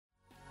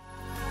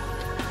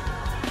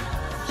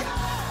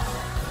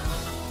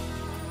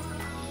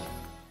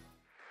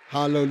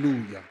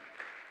Hallelujah.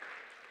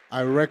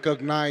 I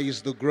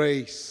recognize the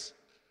grace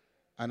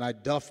and I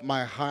doff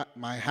my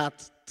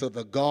hat to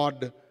the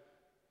God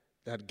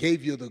that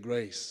gave you the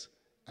grace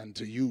and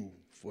to you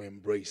for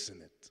embracing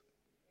it.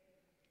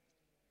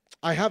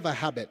 I have a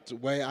habit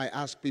where I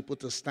ask people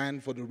to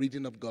stand for the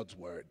reading of God's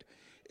word.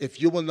 If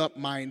you will not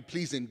mind,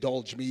 please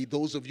indulge me.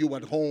 Those of you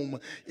at home,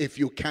 if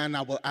you can,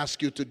 I will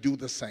ask you to do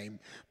the same.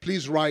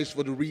 Please rise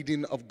for the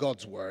reading of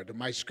God's word.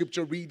 My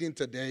scripture reading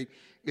today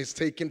is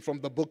taken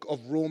from the book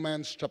of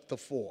Romans chapter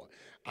 4.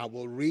 I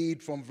will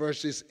read from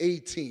verses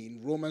 18,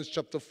 Romans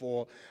chapter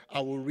 4.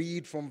 I will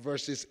read from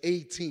verses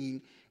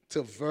 18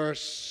 to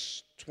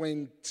verse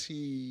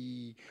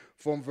 20,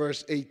 from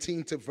verse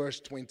 18 to verse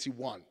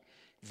 21.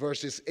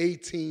 Verses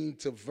 18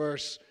 to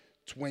verse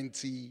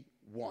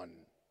 21.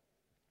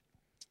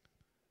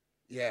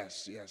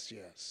 Yes.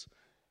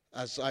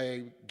 As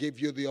I give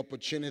you the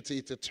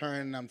opportunity to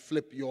turn and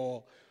flip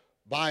your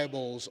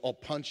Bibles or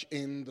punch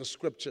in the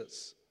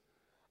scriptures,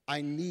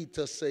 I need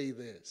to say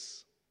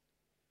this.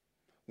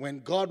 When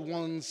God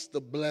wants to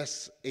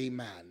bless a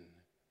man,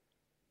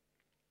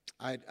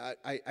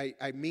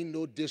 I mean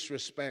no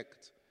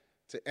disrespect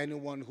to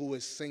anyone who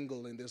is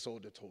single in this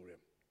auditorium,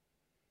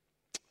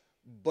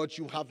 but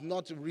you have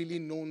not really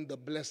known the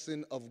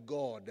blessing of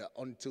God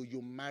until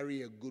you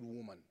marry a good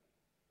woman.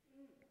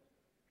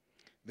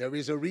 There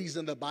is a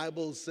reason the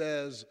Bible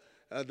says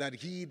that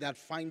he that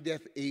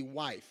findeth a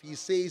wife, he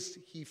says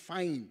he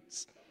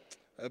finds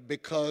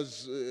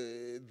because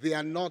they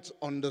are not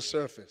on the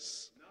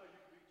surface.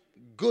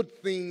 Good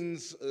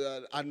things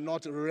are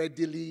not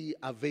readily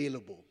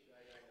available.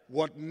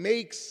 What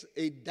makes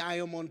a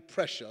diamond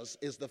precious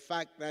is the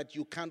fact that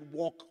you can't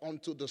walk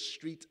onto the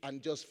street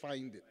and just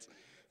find it.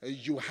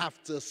 You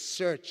have to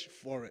search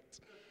for it.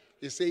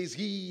 It says,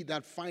 he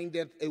that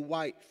findeth a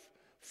wife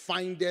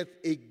findeth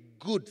a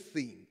good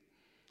thing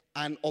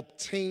and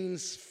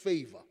obtains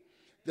favor.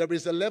 There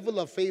is a level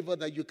of favor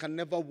that you can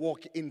never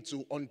walk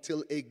into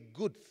until a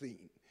good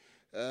thing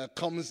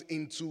comes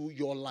into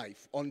your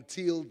life.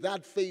 Until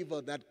that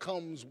favor that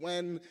comes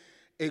when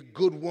a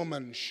good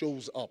woman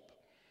shows up.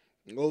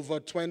 Over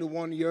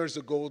 21 years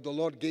ago, the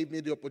Lord gave me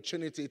the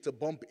opportunity to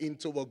bump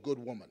into a good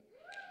woman.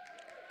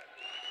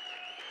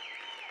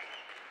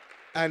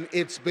 And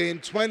it's been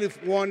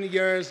 21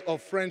 years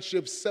of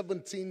friendship,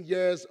 17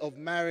 years of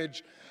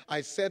marriage.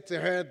 I said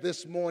to her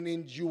this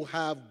morning, you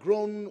have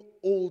grown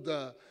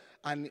older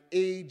and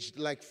aged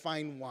like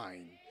fine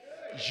wine.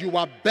 You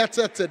are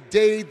better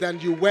today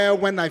than you were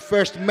when I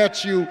first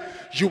met you.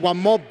 You are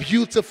more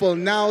beautiful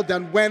now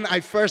than when I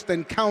first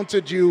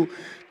encountered you.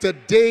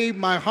 Today,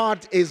 my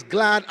heart is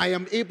glad I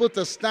am able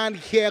to stand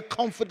here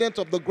confident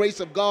of the grace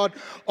of God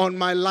on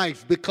my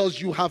life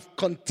because you have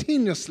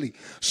continuously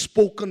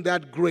spoken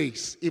that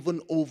grace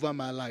even over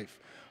my life.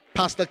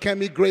 Pastor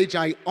Kemi Grage,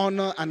 I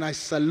honor and I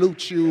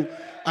salute you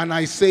and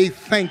I say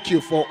thank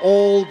you for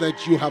all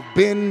that you have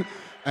been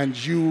and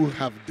you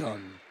have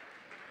done.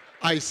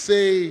 I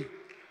say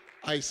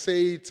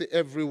to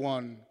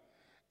everyone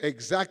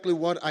exactly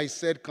what I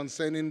said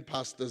concerning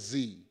Pastor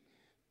Z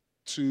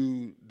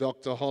to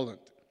Dr. Holland.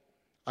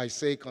 I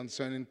say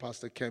concerning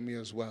Pastor Kemi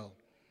as well.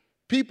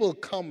 People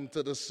come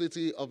to the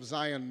city of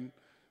Zion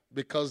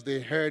because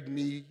they heard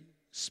me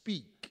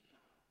speak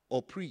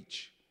or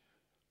preach.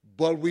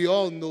 But we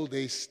all know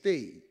they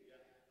stay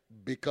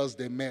because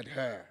they met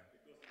her.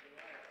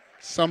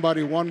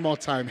 Somebody one more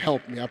time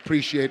help me. I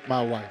appreciate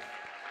my wife.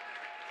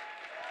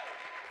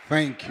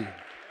 Thank you.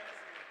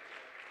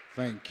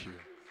 Thank you.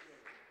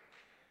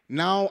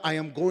 Now I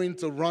am going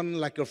to run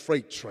like a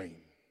freight train.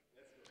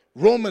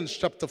 Romans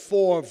chapter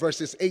 4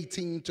 verses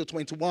 18 to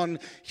 21.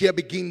 Here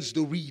begins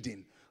the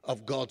reading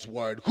of God's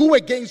word. Who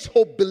against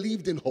hope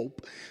believed in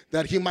hope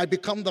that he might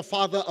become the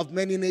father of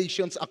many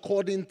nations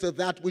according to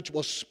that which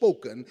was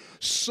spoken,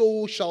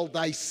 so shall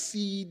thy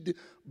seed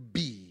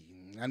be.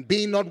 And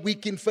being not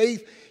weak in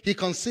faith, he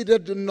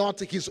considered not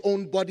his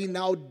own body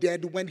now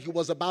dead when he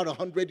was about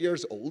 100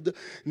 years old,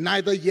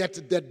 neither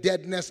yet the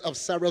deadness of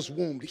Sarah's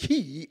womb.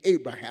 He,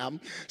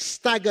 Abraham,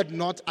 staggered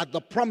not at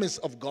the promise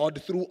of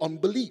God through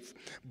unbelief,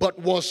 but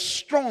was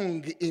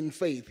strong in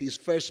faith. He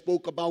first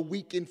spoke about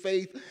weak in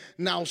faith,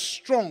 now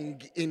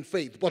strong in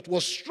faith, but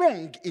was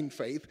strong in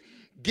faith,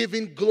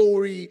 giving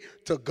glory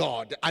to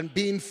God and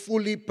being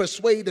fully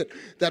persuaded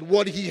that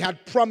what he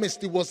had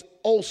promised he was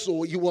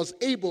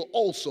able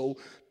also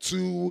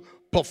to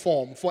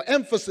perform. For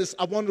emphasis,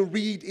 I want to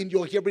read in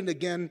your hearing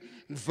again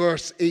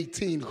verse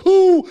 18.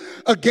 Who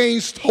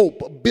against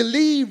hope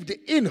believed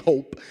in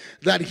hope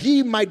that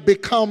he might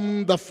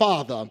become the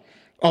father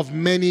of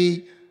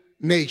many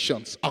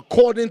nations,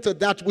 according to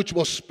that which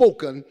was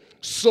spoken,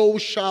 so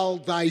shall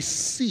thy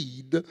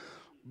seed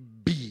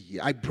be.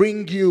 I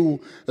bring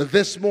you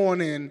this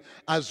morning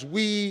as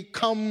we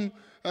come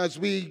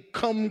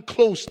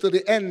close to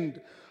the end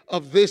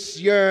of this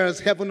year's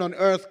Heaven on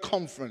Earth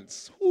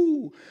conference.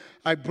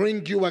 I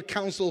bring you a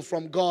counsel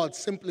from God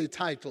simply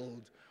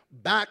titled,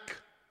 Back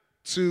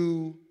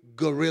to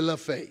Guerrilla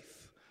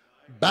Faith.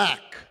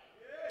 Back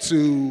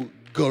to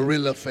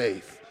Guerrilla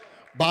Faith.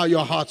 Bow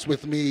your hearts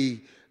with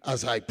me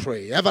as I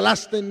pray.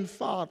 Everlasting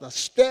Father,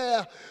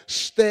 stir,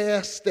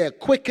 stir, stir,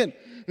 quicken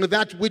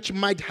that which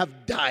might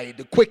have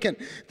died, quicken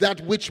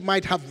that which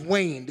might have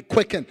waned,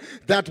 quicken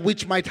that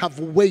which might have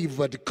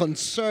wavered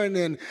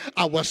concerning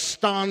our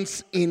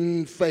stance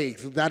in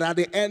faith, that at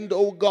the end,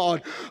 oh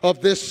God,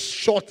 of this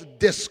short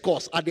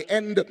discourse, at the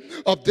end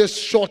of this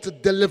short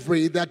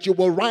delivery, that you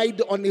will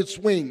ride on its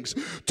wings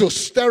to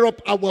stir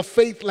up our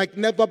faith like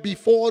never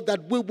before,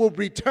 that we will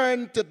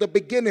return to the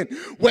beginning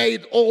where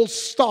it all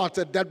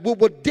started, that we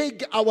will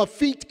dig our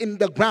feet in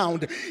the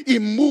ground,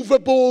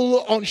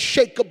 immovable,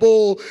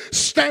 unshakable,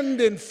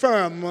 standing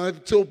firm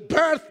to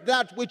birth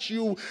that which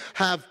you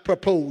have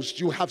proposed.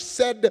 You have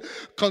said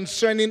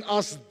concerning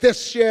us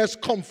this year's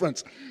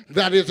conference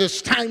that it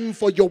is time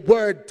for your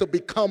word to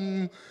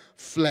become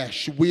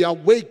flesh. We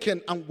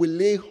awaken and we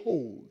lay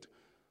hold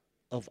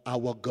of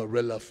our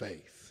gorilla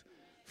faith.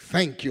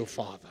 Thank you,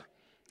 Father,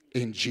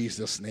 in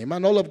Jesus' name.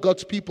 And all of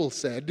God's people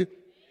said,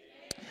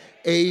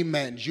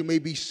 amen. You may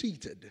be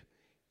seated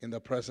in the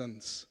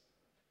presence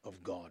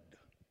of God.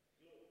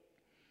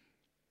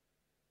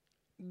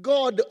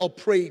 God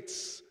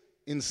operates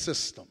in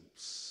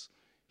systems.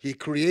 He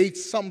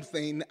creates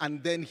something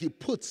and then he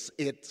puts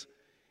it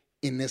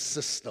in a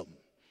system.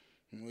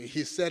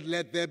 He said,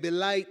 let there be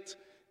light,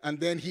 and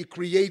then he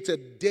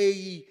created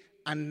day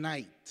and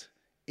night,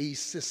 a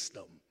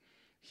system.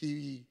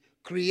 He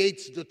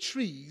creates the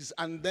trees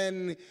and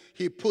then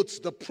he puts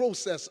the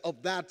process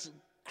of that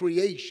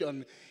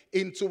creation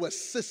into a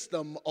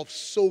system of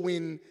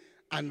sowing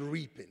and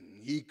reaping.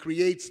 He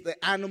creates the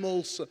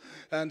animals,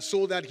 and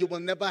so that he will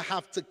never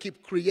have to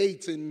keep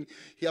creating.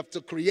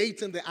 After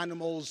creating the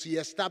animals, he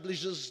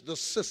establishes the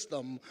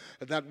system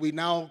that we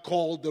now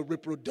call the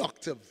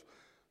reproductive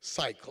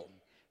cycle.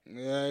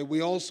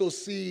 We also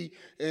see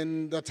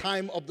in the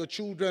time of the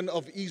children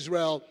of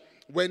Israel,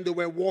 when they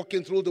were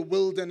walking through the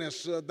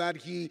wilderness, that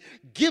he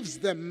gives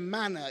them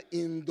manna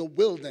in the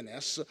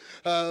wilderness.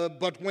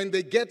 But when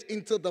they get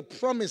into the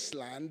promised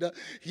land,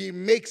 he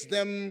makes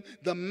them,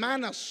 the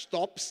manna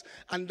stops,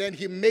 and then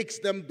he makes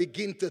them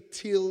begin to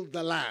till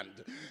the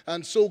land.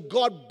 And so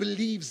God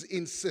believes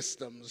in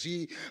systems.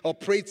 He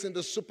operates in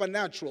the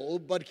supernatural,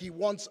 but he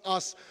wants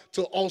us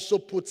to also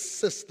put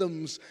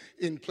systems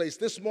in place.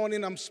 This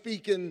morning I'm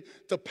speaking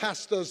to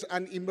pastors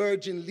and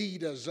emerging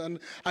leaders, and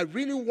I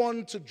really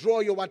want to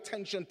draw your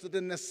attention to the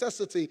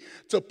necessity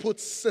to put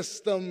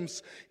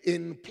systems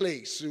in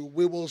place.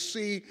 We will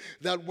see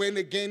that when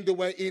again they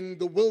were in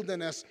the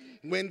wilderness,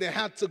 when they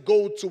had to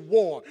go to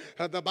war,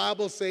 the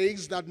Bible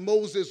says that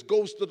Moses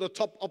goes to the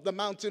top of the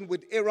mountain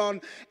with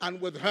Aaron and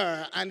with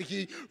her, and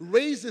he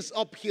raises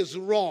up his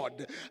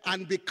rod,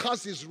 and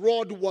because his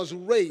rod was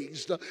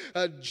raised,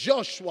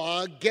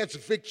 Joshua gets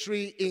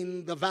victory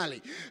in the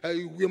valley.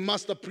 We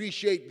must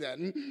appreciate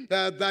then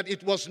that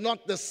it was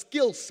not the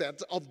skill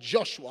set of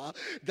Joshua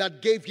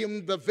that gave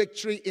him the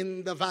victory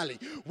in the valley.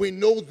 We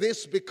know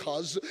this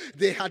because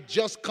they had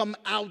just come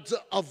out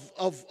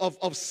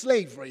of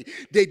slavery.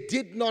 They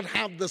did not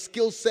have the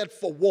skill set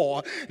for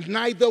war,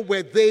 neither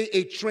were they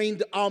a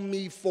trained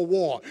army for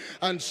war.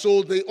 And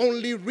so the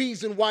only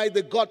reason why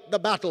they got the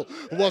battle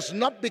was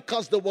not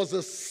because there was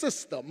a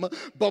system,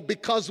 but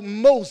because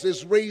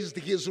Moses raised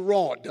his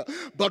rod.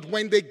 But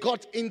when they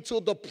got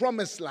into the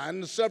promised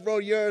land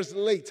several years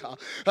later,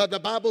 the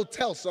Bible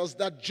tells us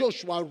that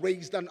Joshua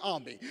raised an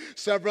army.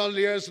 Several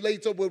years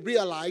later, we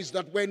realize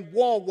that when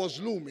war was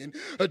looming,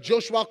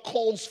 Joshua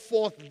calls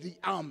forth the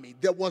army.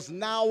 There was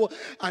now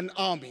an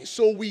army.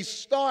 So we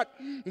start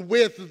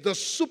with the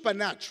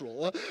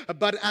supernatural,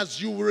 but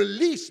as you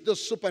release the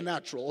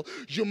supernatural,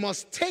 you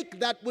must take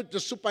that which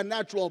the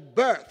supernatural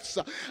births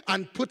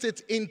and put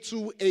it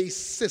into a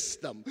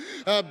system.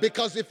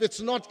 Because if it's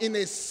not in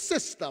a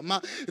system,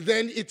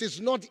 then it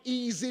is not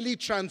easily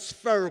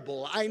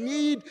transferable. I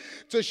need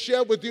to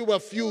share with you a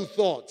few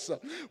thoughts.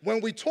 When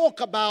we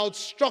talk about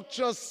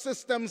structures,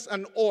 systems,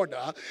 and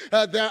order,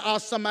 there are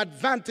some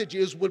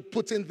advantages with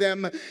putting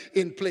them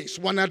in place.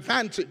 One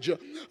advantage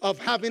of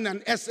having an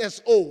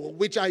SSO,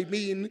 which I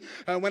mean,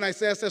 when I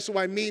say SSO,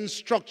 I mean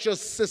structure,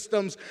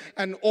 systems,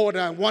 and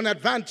order. One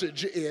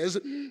advantage is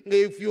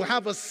if you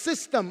have a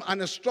system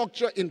and a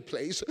structure in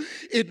place,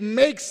 it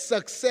makes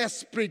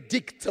success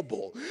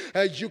predictable.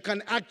 You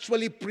can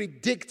actually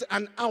predict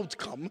an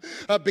outcome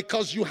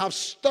because you have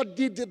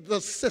studied the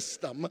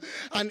system,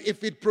 and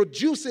if it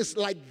produces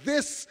like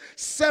this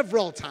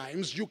several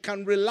times, you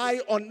can rely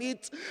on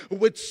it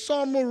with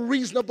some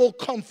reasonable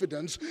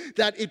confidence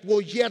that it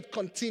will yet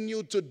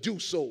continue to do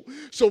so.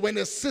 So when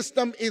a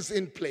system is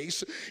in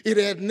place, it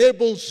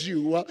enables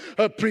you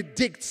to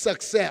predict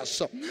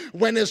success.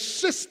 When a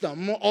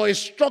system or a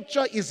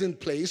structure is in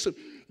place,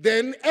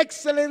 then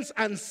excellence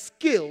and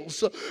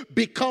skills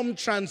become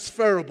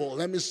transferable.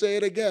 Let me say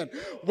it again.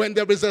 When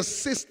there is a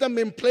system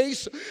in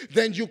place,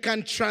 then you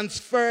can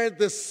transfer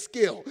the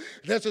skill.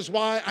 This is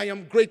why I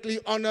am greatly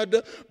honored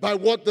by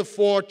what the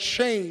For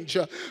Change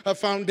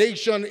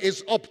Foundation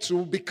is up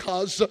to,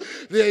 because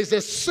there is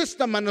a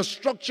system and a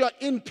structure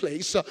in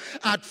place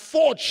at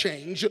For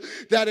Change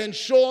that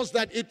ensures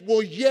that it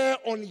will year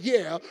on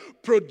year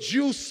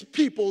produce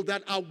people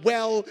that are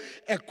well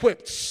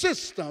equipped.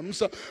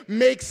 Systems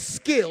make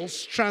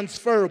skills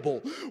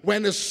transferable.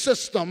 When a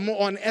system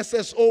on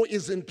SSO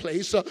is in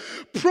place,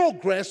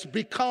 progress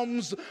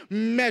becomes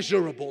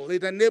measurable.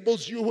 It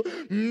enables you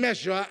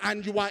measure,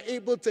 and you are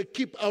able to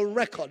keep a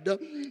record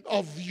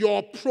of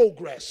your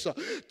progress.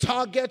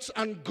 Targets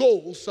and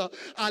goals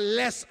are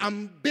less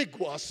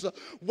ambiguous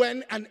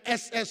when an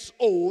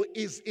SSO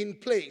is in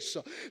place.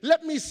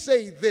 Let me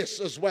say this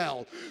as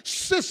well.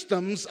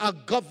 Systems are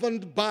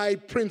governed by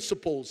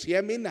principles.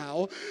 Hear me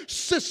now.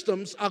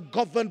 Systems are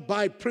governed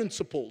by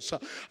principles.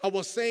 I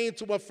was saying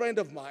to a friend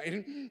of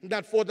mine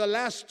that for the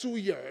last 2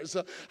 years,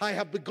 I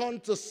have begun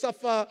to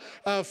suffer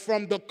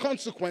from the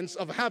consequence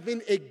of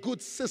having a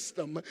good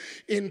system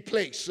in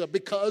place.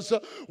 Because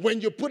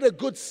when you put a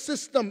good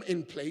system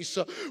in place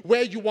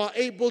where you are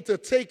able to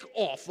take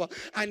off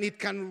and it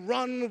can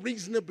run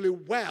reasonably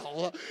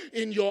well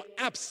in your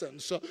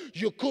absence,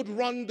 you could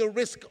run the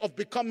risk of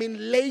becoming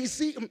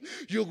lazy.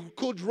 You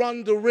could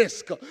run the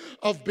risk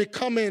of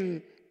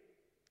becoming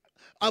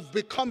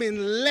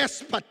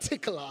less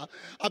particular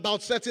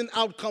about certain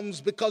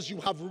outcomes because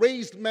you have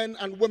raised men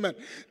and women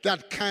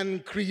that can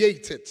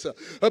create it.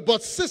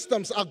 But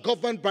systems are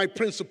governed by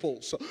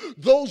principles.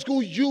 Those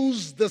who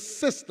use the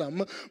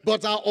system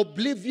but are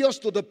oblivious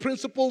to the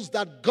principles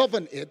that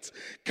govern it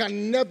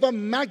can never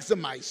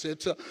maximize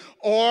it,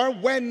 or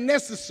when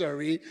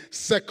necessary,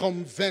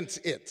 circumvent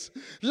it.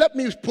 Let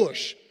me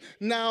push.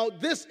 Now,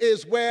 this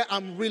is where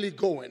I'm really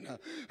going.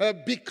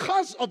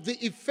 Because of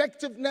the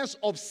effectiveness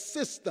of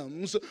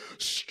systems,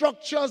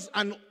 structures,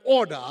 and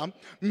order,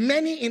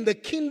 many in the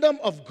kingdom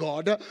of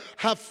God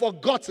have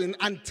forgotten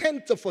and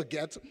tend to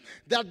forget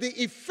that the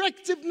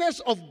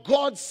effectiveness of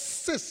God's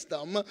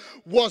system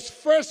was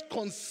first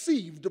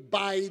conceived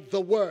by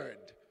the Word.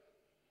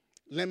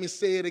 Let me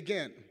say it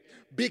again.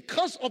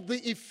 Because of the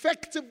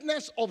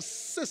effectiveness of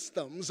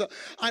systems,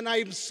 and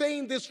I'm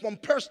saying this from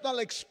personal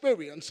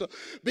experience,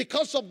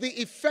 because of the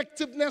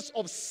effectiveness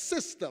of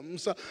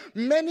systems,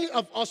 many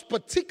of us,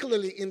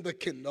 particularly in the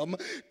kingdom,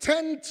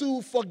 tend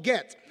to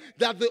forget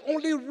that the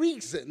only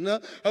reason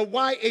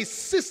why a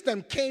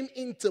system came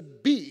into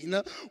being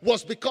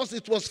was because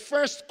it was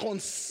first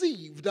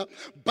conceived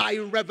by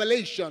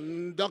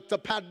revelation. Dr.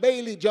 Pat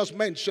Bailey just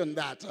mentioned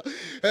that.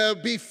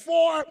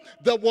 Before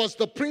there was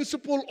the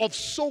principle of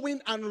sowing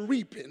and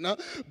reaping,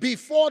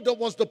 before there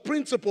was the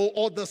principle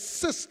or the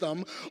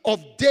system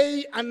of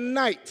day and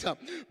night,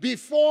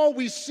 before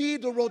we see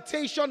the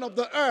rotation of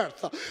the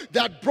earth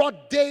that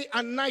brought day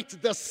and night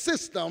the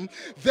system,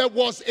 there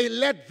was a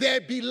let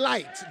there be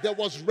light. There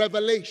was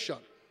revelation.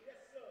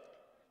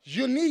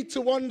 You need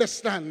to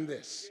understand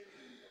this.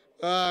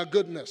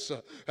 Goodness.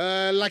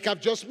 Like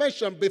I've just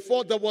mentioned,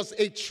 before there was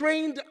a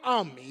trained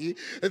army,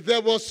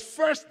 there was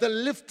first the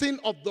lifting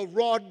of the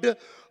rod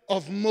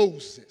of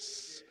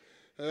Moses.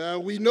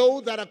 We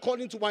know that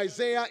according to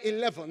Isaiah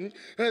 11,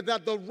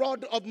 that the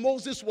rod of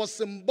Moses was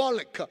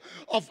symbolic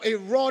of a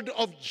rod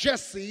of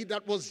Jesse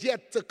that was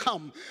yet to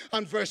come.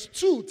 And verse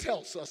 2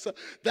 tells us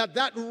that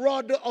that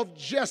rod of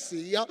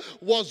Jesse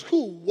was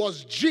who?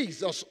 Was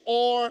Jesus,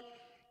 or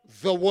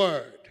the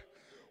Word.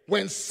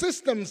 When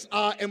systems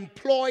are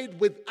employed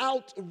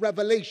without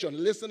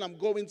revelation, listen, I'm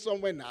going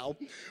somewhere now.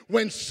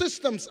 When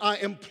systems are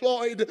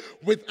employed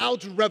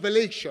without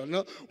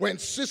revelation, when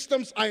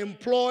systems are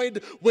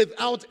employed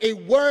without a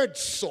word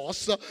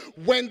source,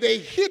 when they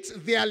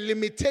hit their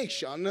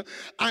limitation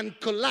and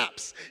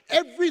collapse,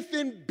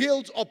 everything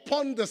built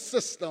upon the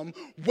system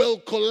will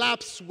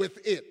collapse with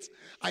it.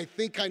 I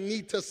think I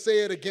need to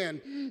say it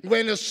again.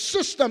 When a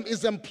system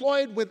is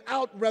employed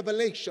without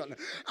revelation,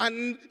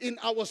 and in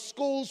our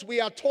schools we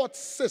are taught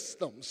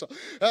systems.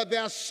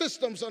 There are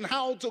systems on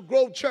how to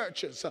grow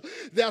churches.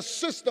 There are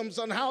systems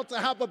on how to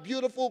have a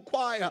beautiful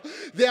choir.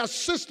 There are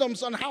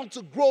systems on how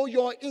to grow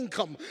your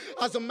income.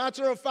 As a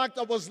matter of fact,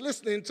 I was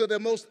listening to the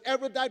most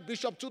erudite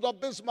Bishop Tudor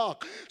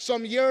Bismarck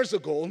some years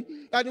ago,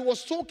 and he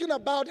was talking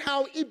about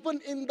how even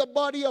in the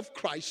body of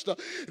Christ,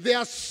 there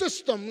are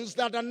systems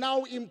that are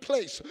now in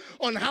place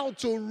on how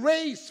to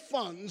raise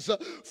funds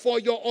for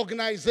your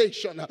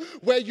organization,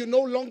 where you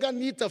no longer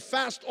need to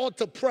fast or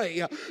to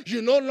pray.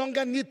 You no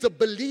longer need to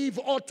believe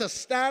or to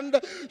stand.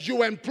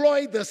 You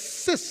employ the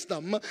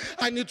system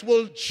and it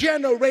will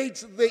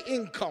generate the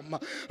income.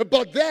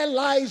 But there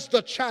lies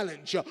the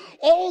challenge.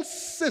 All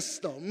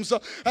systems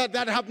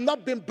that have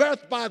not been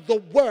birthed by the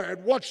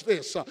Word, watch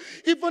this,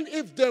 even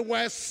if there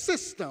were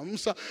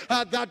systems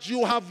that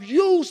you have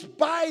used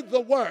by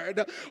the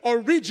Word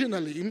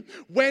originally,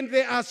 when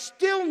they are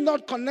still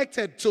not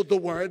connected to the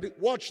Word,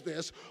 watch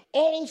this,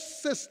 all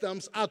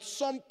systems at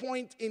some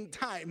point in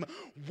time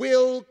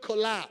will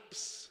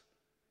collapse.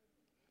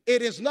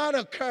 It is not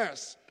a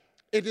curse.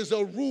 It is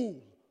a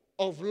rule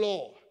of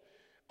law.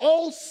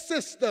 All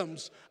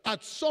systems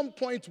at some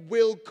point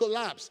will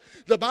collapse.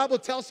 The Bible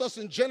tells us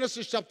in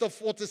Genesis chapter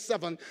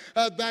 47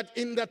 that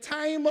in the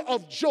time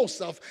of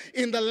Joseph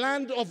in the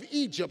land of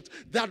Egypt,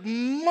 that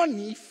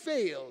money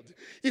failed.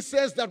 It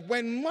says that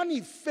when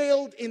money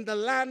failed in the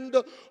land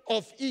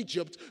of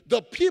Egypt,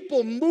 the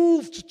people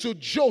moved to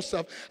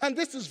Joseph. And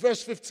this is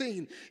verse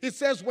 15. It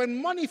says,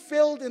 when money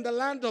failed in the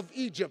land of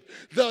Egypt,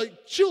 the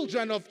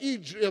children of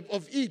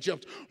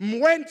Egypt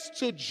went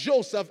to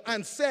Joseph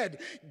and said,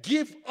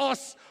 give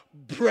us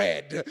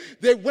bread.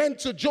 They went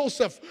to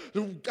Joseph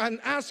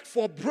and asked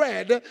for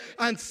bread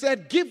and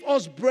said, give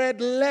us bread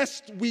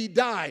lest we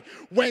die.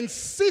 When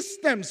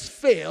systems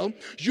fail,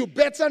 you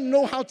better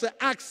know how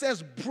to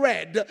access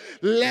bread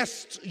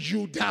lest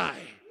you die.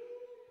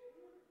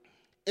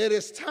 It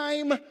is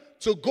time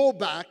to go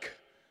back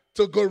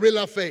to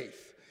guerrilla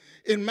faith.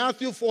 In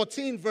Matthew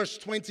 14, verse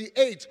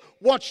 28,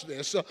 watch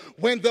this.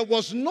 When there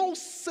was no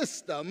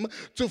system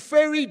to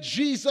ferry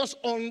Jesus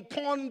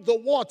upon the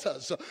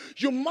waters,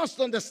 you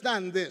must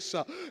understand this.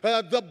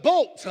 The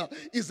boat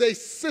is a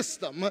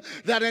system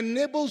that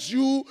enables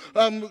you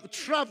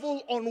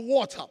travel on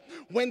water.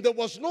 When there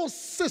was no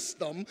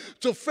system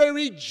to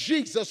ferry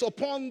Jesus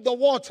upon the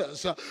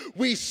waters,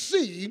 we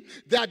see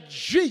that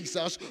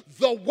Jesus,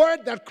 the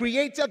word that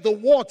created the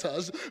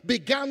waters,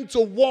 began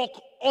to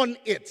walk on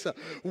it.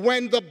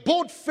 When the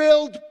boat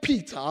failed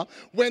Peter,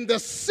 when the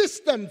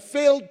system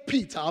failed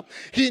Peter,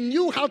 he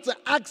knew how to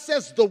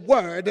access the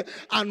word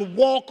and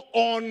walk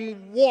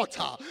on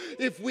water.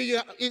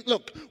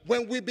 Look,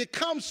 when we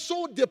become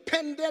so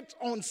dependent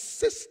on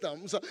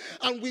systems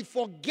and we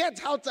forget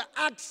how to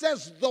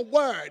access the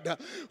word,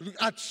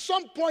 at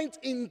some point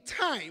in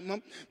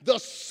time, the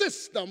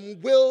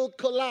system will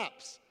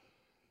collapse.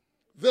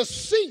 The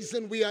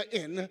season we are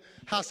in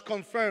has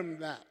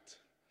confirmed that.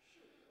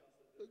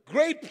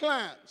 Great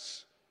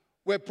plans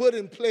were put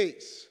in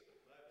place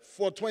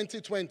for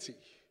 2020,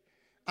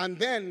 and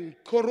then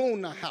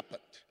Corona happened.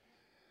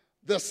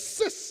 The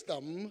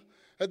system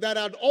that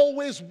had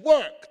always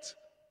worked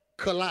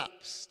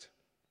collapsed.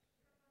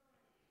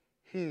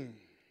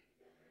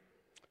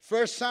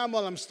 1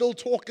 Samuel, I'm still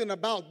talking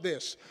about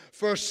this.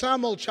 1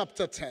 Samuel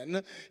chapter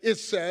 10, it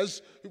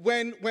says,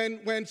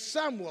 when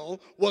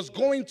Samuel was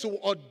going to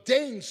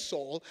ordain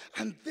Saul,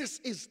 and this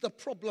is the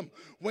problem.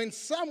 When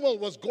Samuel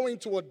was going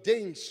to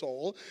ordain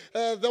Saul,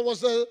 there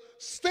was a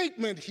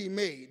statement he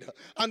made.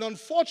 And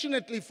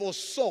unfortunately for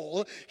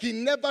Saul, he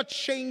never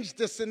changed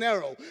the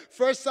scenario.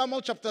 1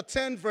 Samuel chapter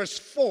 10, verse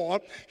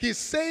 4, he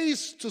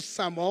says to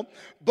Samuel,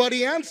 but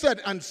he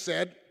answered and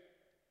said,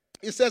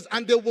 it says,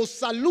 and they will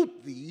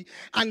salute thee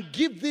and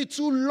give thee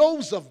 2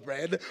 loaves of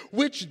bread,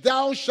 which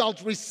thou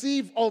shalt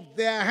receive of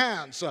their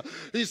hands.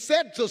 He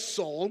said to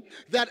Saul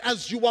that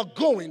as you are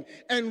going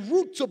en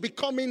route to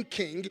becoming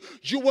king,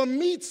 you will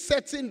meet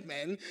certain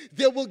men.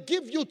 They will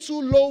give you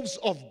 2 loaves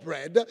of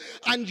bread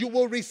and you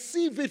will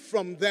receive it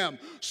from them.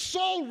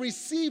 Saul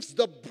receives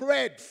the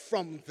bread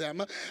from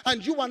them.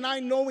 And you and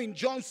I know in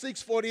John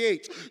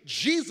 6:48,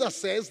 Jesus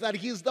says that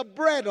he's the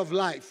bread of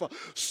life.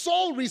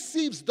 Saul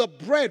receives the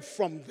bread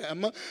from them.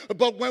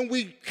 But when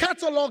we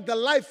catalog the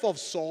life of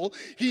Saul,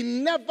 he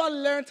never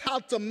learned how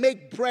to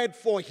make bread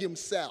for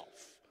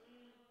himself.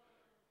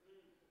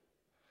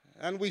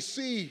 And we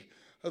see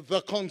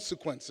the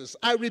consequences.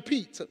 I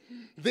repeat,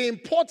 the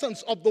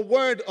importance of the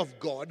word of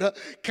God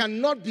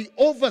cannot be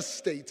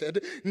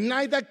overstated,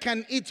 neither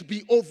can it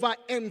be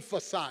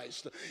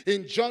overemphasized.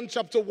 In John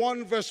chapter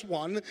 1 verse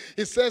 1,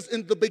 it says,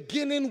 in the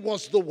beginning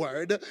was the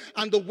word,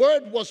 and the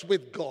word was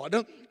with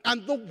God,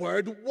 and the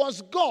word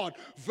was God.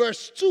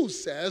 Verse 2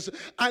 says,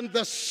 and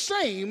the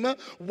same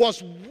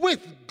was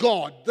with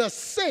God. The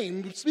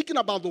same, speaking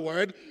about the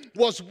word,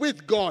 was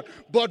with God.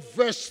 But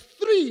verse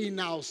 3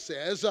 now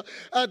says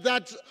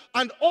that,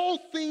 and all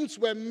things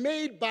were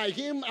made by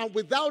him, and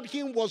without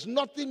him was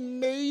nothing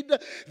made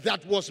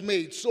that was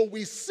made. So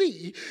we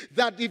see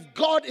that if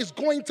God is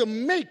going to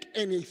make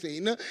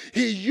anything,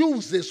 he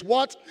uses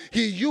what?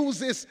 He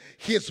uses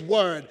his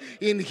word.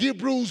 In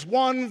Hebrews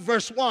 1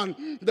 verse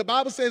 1, the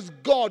Bible says,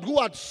 God,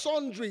 who at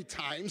sundry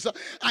times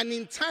and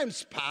in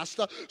times past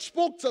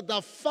spoke to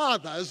the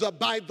fathers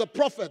by the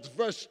prophets.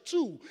 Verse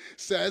 2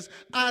 says,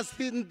 as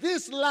in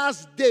this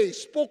last day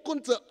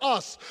spoken to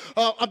us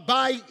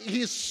by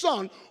his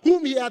Son,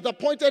 whom he had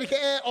appointed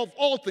heir of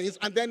all things.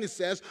 And then it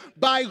says,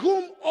 by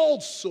whom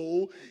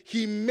also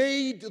he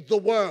made the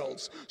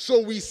worlds.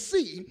 So we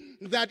see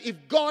that if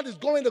God is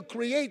going to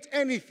create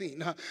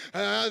anything,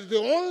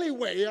 the only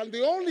way and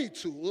the only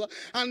tool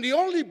and the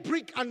only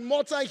brick and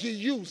mortar he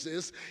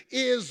uses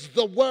is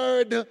the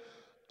word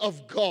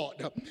of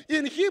God.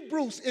 In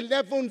Hebrews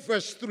 11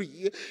 verse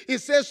 3, it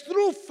says,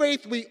 through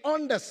faith we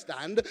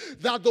understand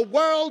that the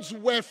worlds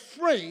were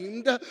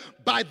framed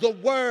by the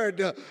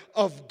word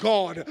of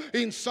God.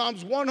 In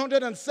Psalms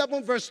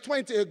 107 verse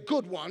 20, a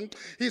good one,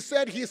 he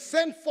said he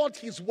sent forth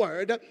his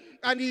word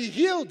and he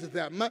healed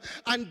them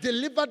and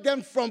delivered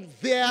them from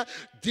their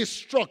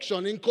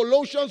destruction. In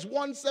Colossians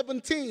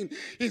 1:17,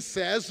 it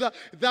says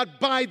that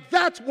by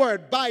that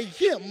word, by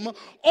him,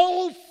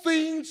 all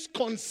things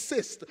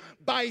consist.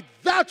 By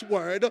that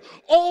word,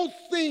 all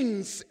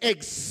things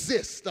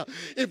exist.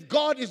 If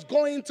God is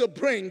going to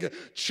bring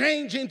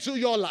change into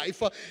your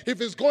life, if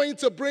he's going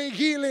to bring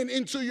healing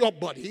into your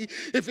body,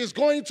 if he's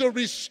going to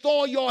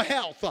restore your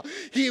health,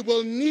 he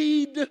will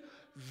need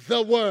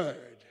the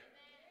word.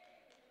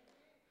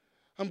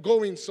 I'm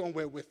going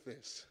somewhere with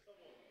this.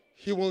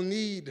 He will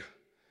need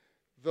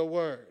the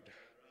word.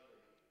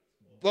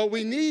 But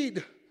we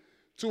need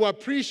to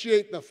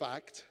appreciate the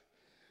fact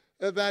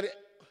that,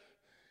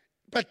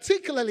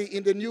 particularly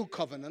in the new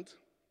covenant,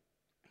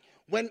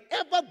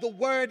 whenever the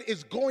word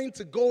is going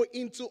to go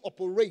into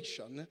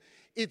operation,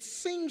 it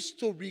seems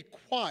to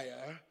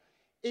require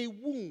a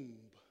womb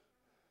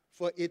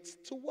for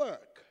it to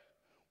work.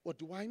 What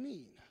do I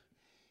mean?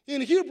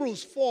 In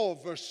Hebrews 4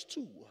 verse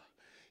 2,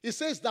 it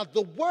says that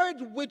the word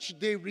which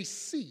they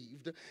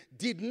received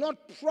did not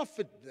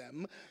profit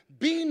them,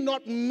 being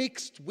not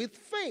mixed with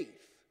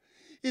faith.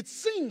 It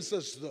seems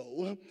as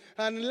though,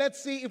 and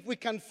let's see if we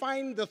can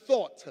find the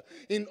thought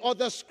in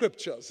other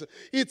scriptures.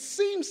 It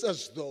seems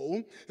as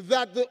though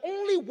that the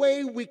only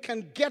way we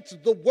can get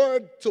the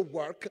word to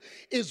work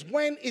is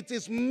when it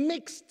is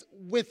mixed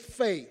with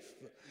faith.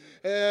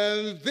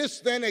 This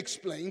then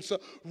explains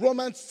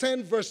Romans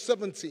 10 verse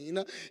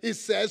 17. It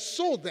says,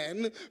 so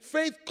then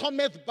faith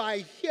cometh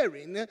by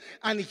hearing,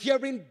 and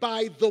hearing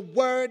by the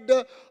word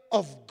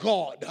of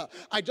God.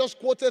 I just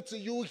quoted to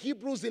you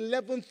Hebrews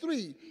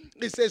 11:3.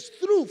 It says,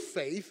 through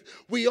faith,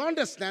 we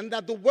understand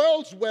that the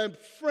worlds were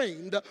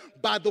framed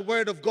by the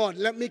word of God.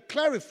 Let me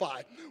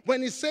clarify.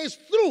 When it says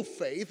through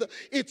faith,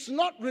 it's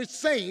not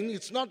saying,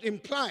 it's not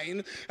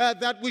implying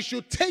that we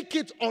should take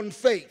it on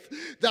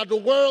faith, that the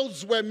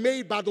worlds were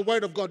made by the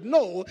word of God.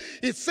 No,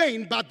 it's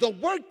saying by the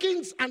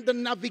workings and the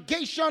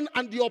navigation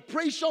and the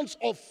operations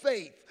of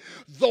faith,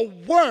 the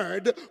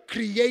word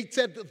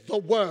created the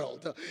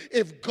world.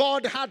 If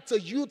God had to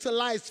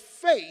utilize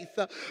faith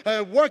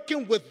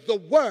working with the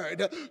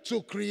word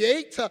to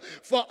create,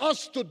 for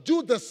us to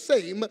do the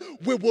same,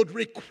 we would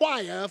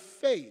require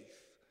faith.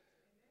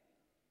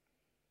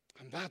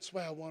 And that's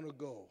where I want to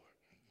go.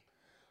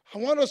 I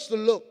want us to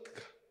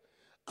look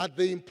at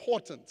the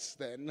importance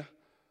then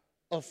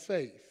of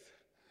faith.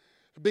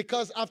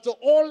 Because after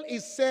all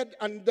is said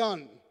and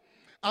done,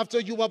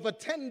 after you have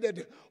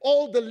attended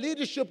all the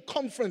leadership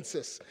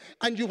conferences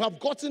and you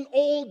have gotten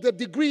all the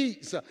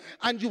degrees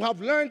and you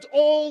have learned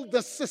all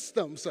the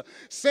systems,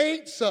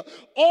 saints,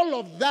 all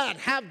of that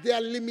have their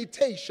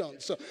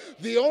limitations.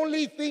 The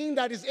only thing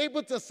that is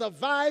able to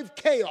survive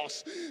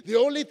chaos, the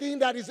only thing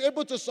that is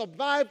able to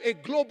survive a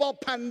global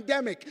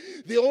pandemic,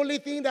 the only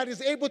thing that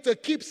is able to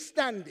keep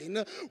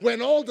standing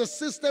when all the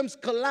systems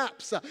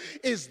collapse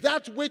is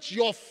that which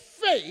your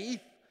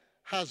faith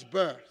has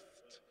birthed.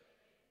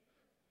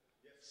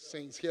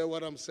 Saints, hear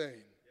what I'm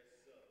saying.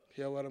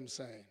 Hear what I'm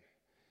saying.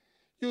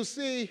 You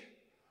see,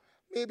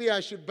 maybe I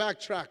should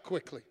backtrack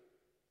quickly.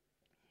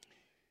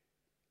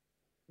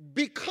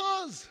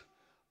 Because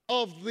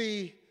of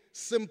the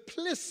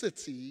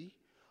simplicity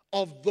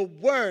of the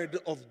word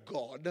of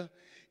God,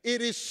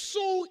 it is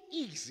so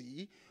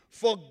easy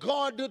for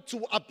God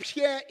to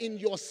appear in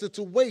your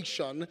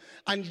situation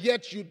and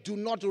yet you do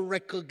not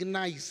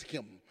recognize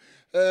him.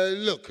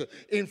 Look,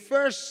 in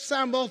 1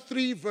 Samuel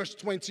 3 verse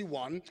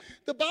 21,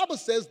 the Bible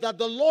says that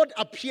the Lord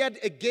appeared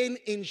again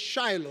in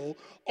Shiloh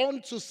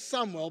unto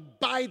Samuel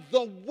by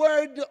the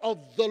word of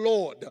the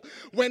Lord.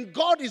 When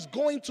God is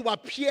going to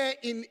appear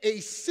in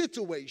a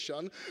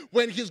situation,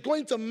 when he's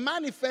going to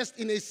manifest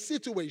in a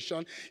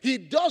situation, he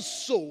does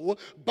so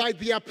by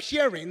the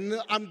appearing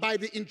and by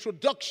the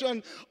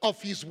introduction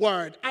of his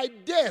word. I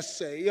dare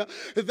say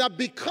that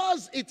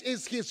because it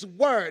is his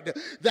word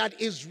that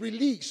is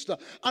released,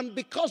 and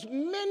because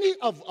many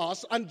of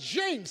us, and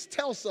James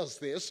tells us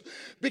this,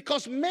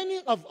 because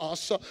many of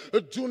us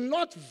do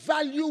not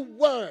value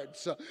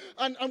words.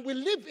 And we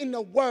live in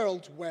a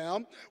world where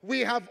we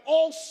have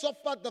all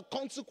suffered the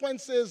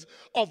consequences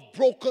of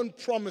broken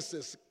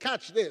promises.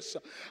 Catch this.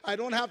 I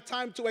don't have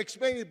time to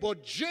explain it,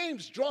 but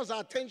James draws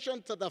our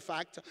attention to the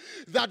fact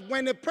that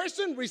when a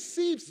person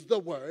receives the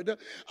word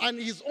and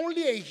is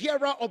only a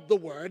hearer of the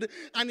word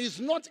and is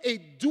not a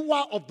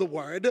doer of the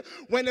word,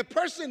 when a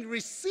person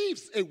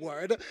receives a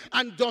word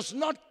and does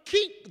not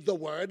keep the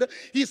word,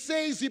 he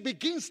says he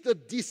begins to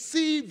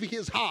deceive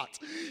his heart.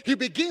 He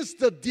begins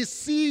to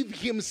deceive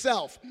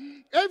himself.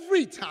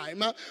 Every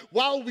time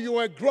while we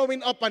were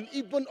growing up and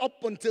even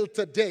up until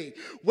today,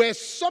 where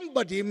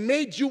somebody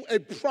made you a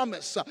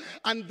promise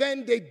and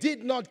then they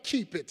did not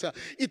keep it,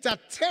 it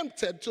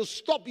attempted to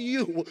stop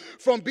you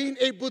from being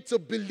able to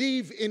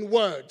believe in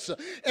words.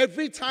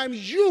 Every time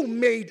you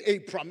made a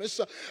promise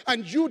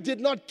and you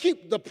did not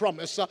keep the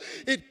promise,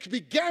 it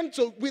began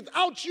to,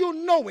 without you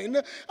knowing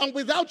and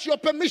without your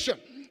permission,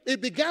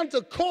 it began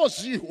to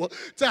cause you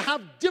to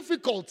have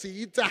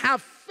difficulty to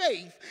have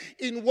faith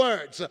in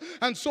words.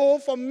 And so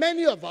for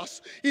many of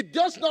us, it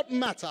does not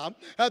matter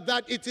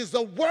that it is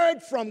a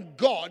word from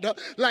God,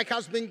 like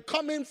has been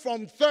coming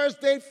from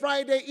Thursday,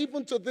 Friday,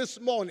 even to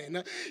this morning.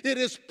 It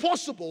is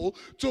possible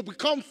to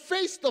become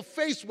face to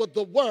face with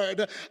the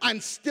word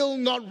and still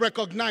not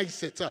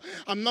recognize it.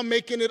 I'm not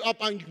making it up,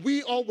 and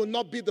we all will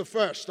not be the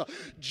first.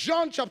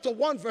 John chapter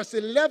 1 verse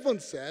 11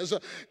 says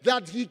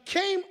that he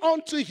came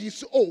unto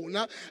his own,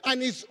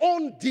 and his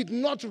own did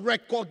not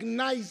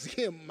recognize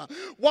him.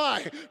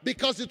 Why?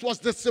 Because it was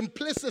the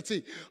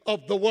simplicity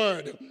of the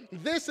word.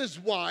 This is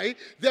why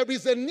there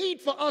is a need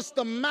for us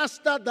to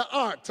master the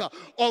art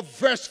of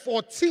verse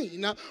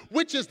 14,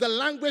 which is the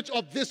language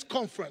of this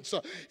conference.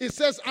 It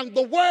says, and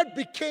the word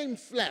became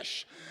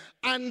flesh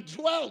and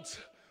dwelt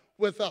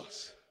with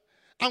us,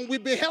 and we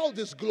beheld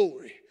his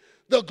glory,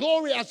 the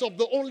glory as of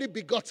the only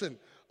begotten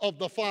of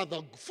the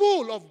Father,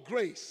 full of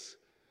grace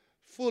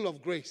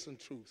and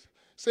truth.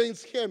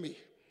 Saints, hear me.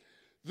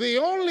 The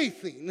only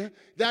thing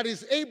that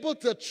is able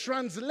to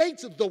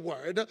translate the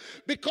word,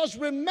 because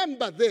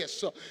remember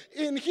this,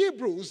 in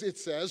Hebrews it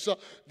says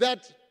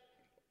that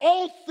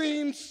all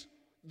things,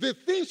 the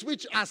things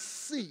which are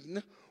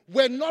seen,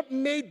 were not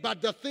made by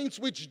the things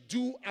which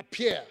do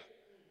appear.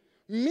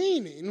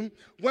 Meaning,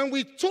 when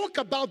we talk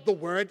about the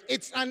word,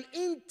 it's an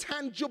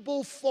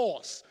intangible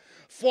force.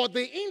 For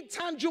the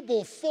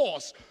intangible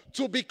force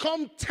to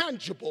become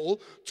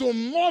tangible, to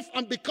morph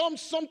and become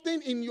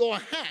something in your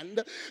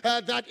hand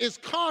that is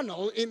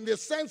carnal in the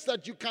sense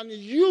that you can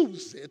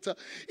use it,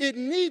 it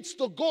needs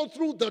to go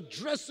through the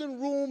dressing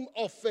room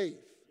of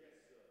faith.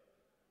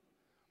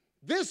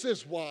 This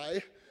is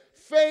why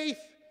faith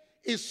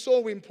is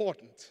so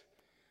important.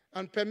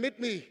 And permit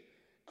me,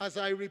 as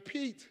I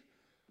repeat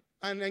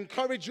and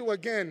encourage you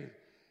again,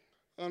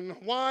 on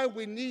why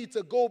we need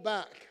to go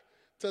back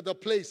to the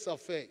place of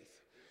faith.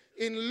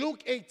 In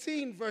Luke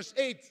 18 verse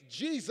 8,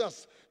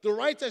 Jesus, the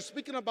writer is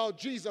speaking about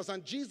Jesus,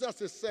 and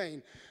Jesus is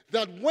saying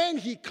that when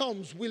he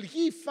comes, will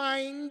he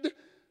find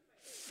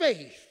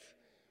faith?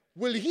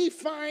 Will he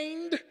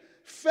find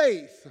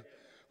faith?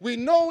 We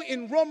know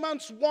in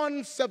Romans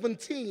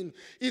 1:17,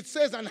 it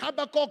says, and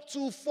Habakkuk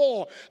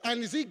 2:4,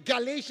 and is it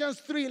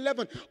Galatians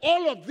 3:11,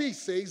 all of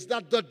these says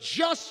that the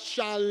just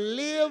shall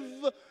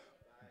live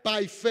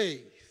by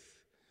faith.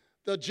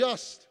 The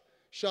just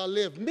shall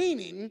live.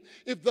 Meaning,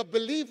 if the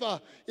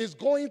believer is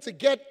going to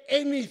get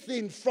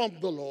anything from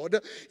the Lord,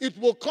 it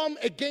will come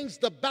against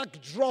the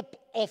backdrop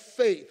of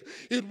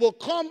faith. It will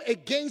come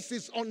against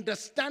his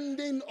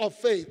understanding of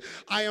faith.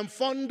 I am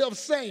fond of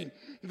saying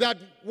that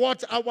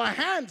what our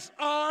hands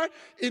are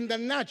in the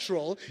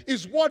natural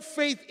is what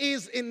faith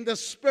is in the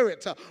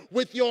spirit.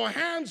 With your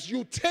hands,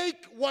 you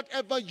take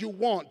whatever you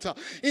want.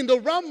 In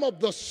the realm of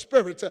the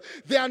spirit,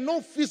 there are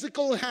no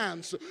physical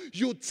hands.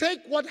 You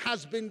take what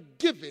has been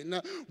given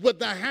with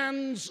the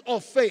hands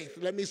of faith.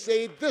 Let me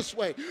say it this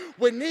way.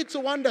 We need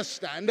to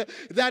understand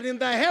that in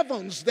the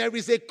heavens, there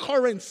is a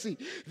currency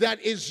that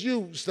is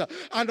used.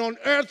 And on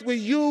earth, we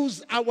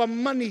use our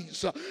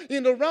monies.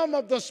 In the realm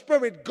of the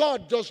spirit,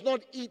 God does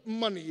not eat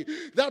money.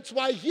 That's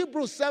why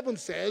Hebrews 7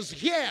 says,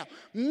 here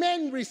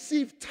men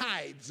receive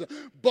tithes,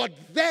 but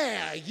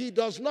there he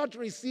does not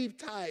receive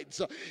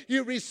tithes. He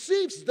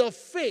receives the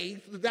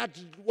faith that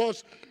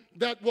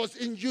was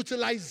in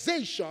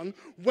utilization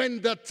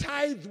when the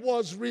tithe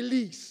was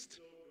released.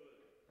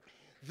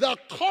 The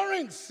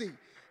currency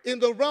in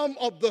the realm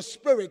of the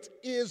spirit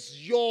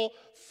is your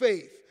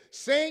faith.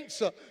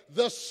 Saints,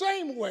 the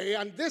same way,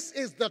 and this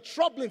is the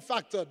troubling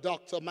factor,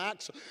 Dr.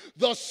 Max,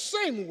 the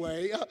same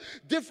way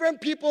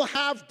different people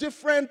have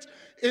different,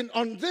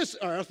 on this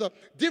earth,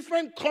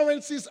 different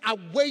currencies are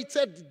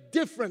weighted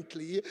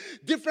differently.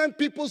 Different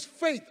people's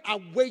faith are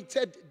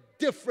weighted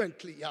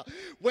differently.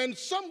 When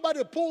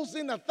somebody pulls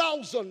in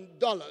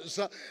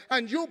 $1,000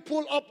 and you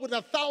pull up with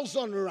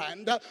 1,000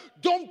 rand,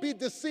 don't be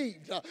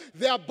deceived.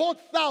 They are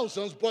both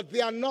thousands, but they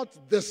are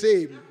not the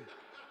same.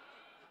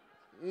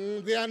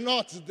 They are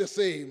not the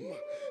same.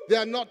 They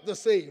are not the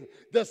same.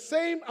 The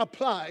same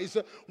applies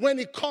when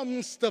it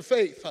comes to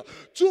faith.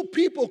 Two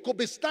people could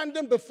be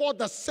standing before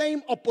the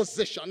same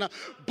opposition,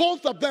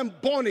 both of them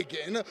born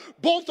again,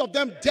 both of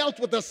them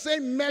dealt with the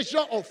same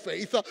measure of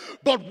faith,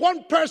 but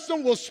one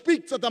person will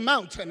speak to the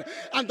mountain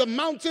and the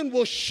mountain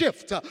will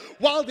shift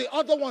while the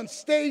other one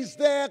stays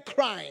there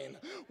crying.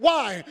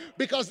 Why?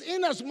 Because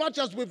in as much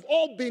as we've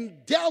all been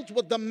dealt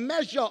with the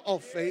measure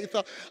of faith,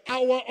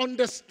 our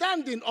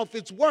understanding of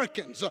its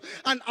workings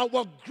and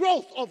our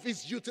growth of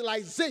its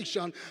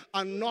utilization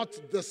are not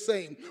the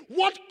same.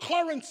 What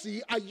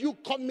currency are you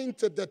coming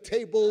to the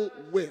table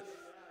with?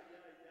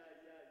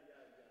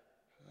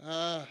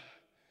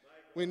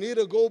 We need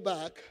to go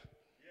back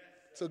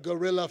to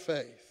guerrilla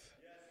faith.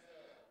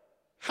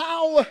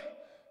 How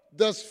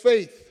does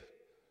faith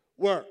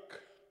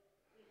work?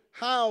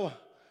 How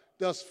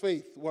does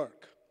faith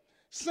work?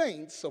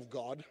 Saints of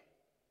God,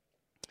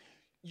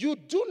 you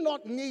do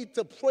not need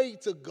to pray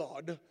to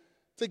God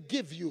to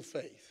give you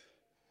faith.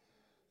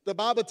 The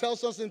Bible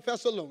tells us in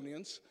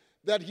Thessalonians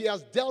that he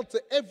has dealt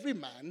to every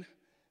man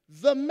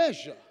the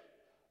measure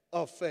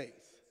of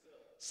faith.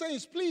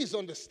 Saints, please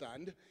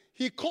understand,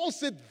 he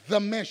calls it the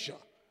measure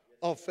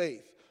of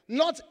faith,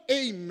 not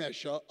a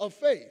measure of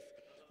faith.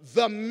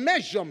 The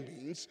measure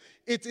means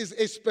it is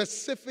a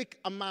specific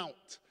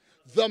amount.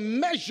 The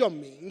measure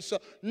means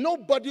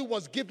nobody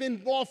was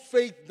given more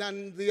faith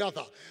than the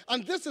other.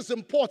 And this is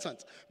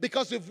important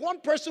because if one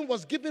person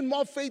was given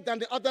more faith than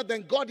the other,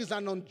 then God is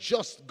an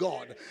unjust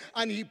God.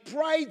 And he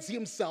prides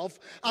himself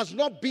as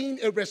not being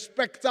a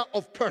respecter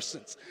of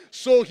persons.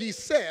 So he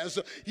says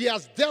he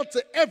has dealt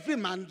to every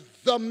man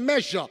the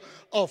measure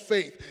of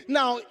faith.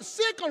 Now,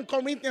 2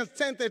 Corinthians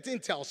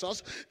 10:13 tells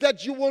us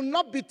that you will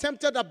not be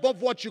tempted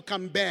above what you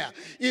can bear.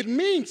 It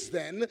means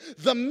then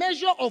the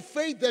measure of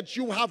faith that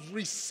you have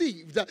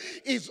received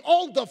is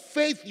all the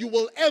faith you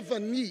will ever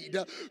need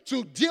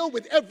to deal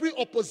with every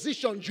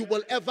opposition you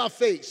will ever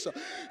face.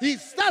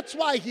 That's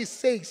why he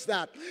says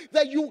that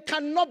you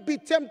cannot be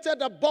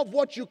tempted above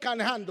what you can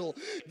handle.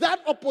 That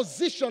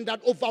opposition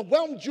that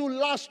overwhelmed you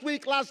last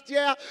week, last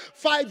year,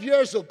 5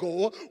 years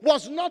ago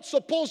was not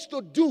supposed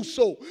to do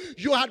so.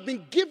 You had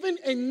been given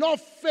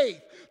enough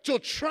faith to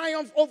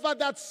triumph over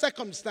that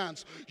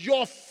circumstance.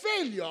 Your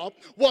failure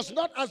was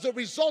not as a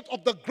result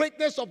of the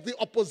greatness of the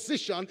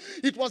opposition,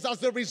 it was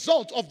as a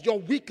result of your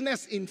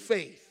weakness in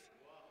faith.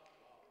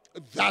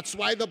 That's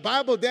why the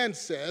Bible then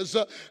says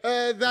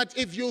that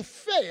if you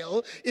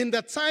fail in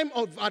the time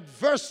of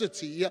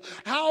adversity,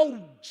 how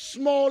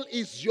small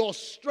is your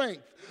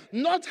strength?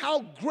 Not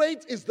how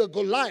great is the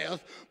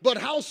Goliath, but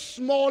how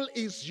small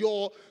is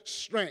your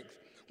strength.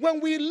 When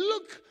we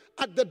look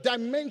at the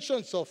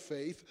dimensions of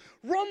faith,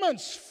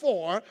 Romans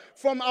 4,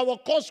 from our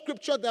core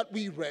scripture that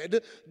we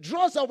read,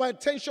 draws our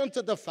attention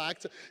to the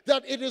fact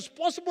that it is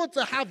possible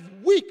to have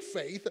weak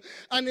faith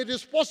and it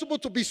is possible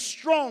to be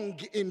strong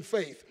in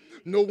faith.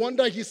 No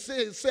wonder he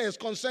says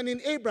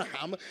concerning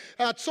Abraham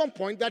at some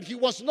point that he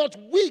was not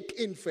weak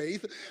in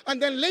faith,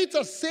 and then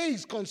later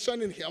says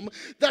concerning him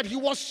that he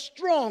was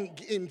strong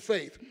in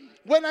faith.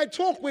 When I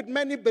talk with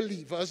many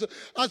believers,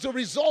 as a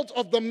result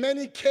of the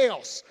many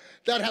chaos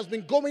that has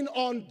been going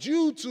on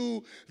due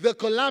to the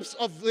collapse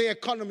of the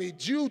economy,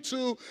 due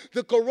to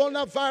the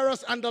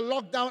coronavirus and the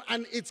lockdown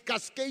and its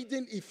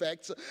cascading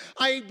effects,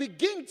 I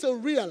begin to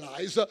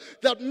realize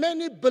that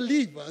many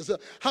believers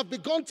have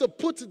begun to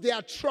put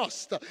their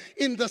trust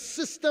in the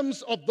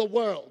systems of the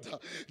world.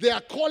 They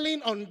are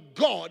calling on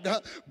God,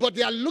 but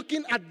they are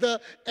looking at the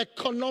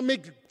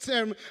economic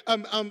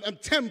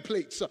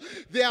templates.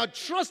 They are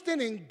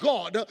trusting in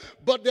God,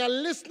 but they are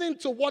listening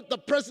to what the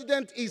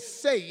president is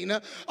saying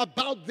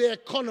about the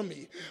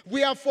economy.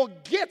 We are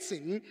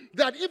forgetting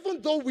that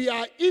even though we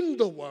are in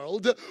the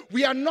world,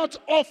 we are not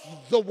of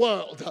the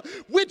world,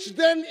 which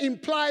then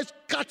implies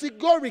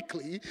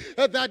categorically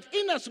that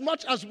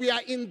inasmuch as we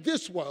are in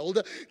this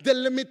world, the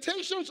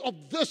limitations of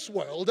this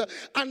world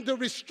and the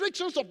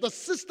restrictions of the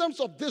systems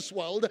of this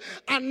world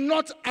are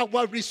not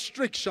our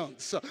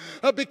restrictions,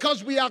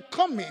 because we are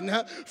coming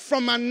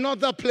from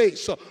another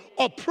place,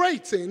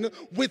 operating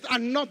with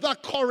another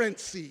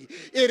currency.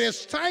 It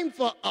is time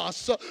for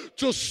us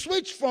to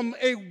switch from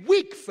a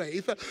weak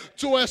faith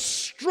to a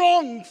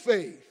strong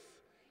faith.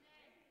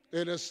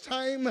 It is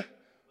time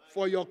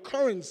for your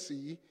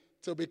currency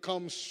to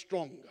become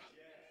stronger.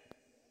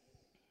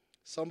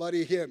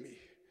 Somebody hear me.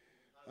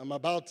 I'm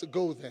about to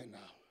go there now.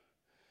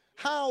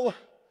 How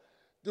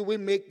do we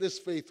make this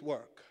faith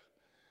work?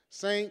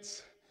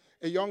 Saints,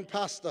 a young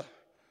pastor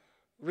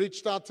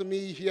reached out to me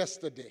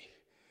yesterday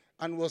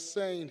and was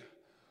saying,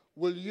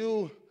 will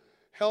you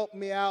help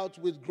me out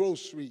with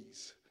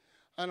groceries?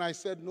 And I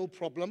said, no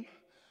problem.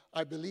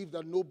 I believe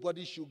that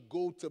nobody should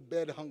go to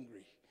bed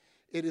hungry.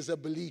 It is a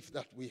belief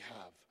that we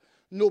have.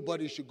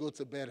 Nobody should go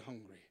to bed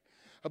hungry.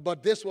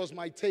 But this was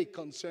my take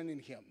concerning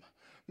him.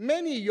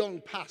 Many young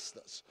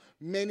pastors,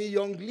 many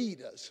young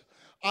leaders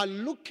are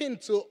looking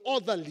to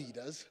other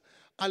leaders,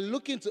 are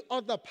looking to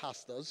other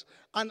pastors,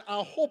 and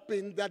are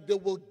hoping that they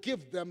will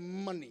give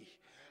them money.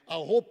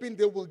 Are hoping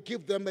they will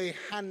give them a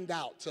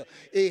handout,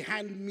 a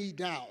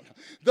hand-me-down.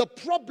 The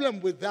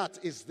problem with that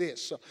is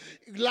this.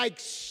 Like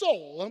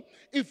Saul,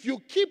 if you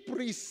keep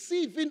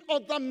receiving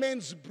other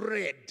men's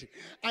bread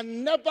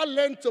and never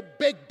learn to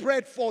bake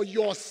bread for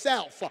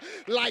yourself,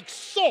 like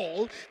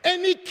Saul,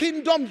 any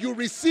kingdom you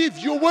receive,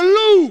 you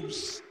will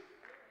lose.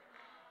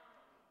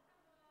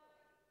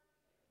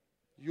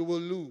 You will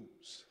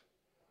lose.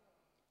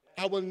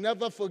 I will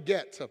never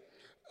forget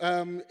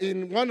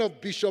in one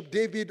of Bishop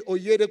David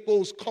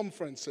Oyedepo's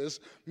conferences,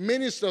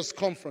 ministers'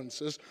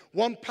 conferences,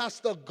 one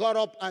pastor got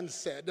up and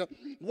said,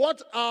 what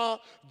are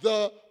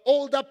the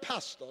older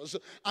pastors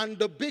and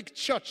the big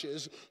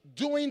churches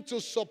doing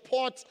to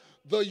support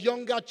the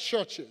younger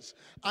churches.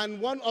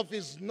 And one of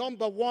his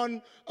number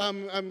one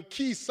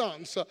key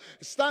sons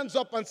stands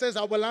up and says,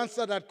 I will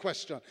answer that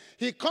question.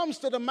 He comes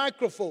to the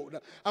microphone,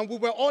 and we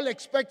were all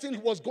expecting he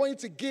was going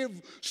to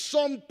give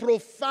some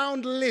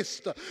profound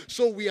list.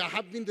 So we are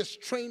having this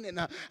training,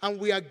 and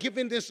we are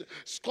giving this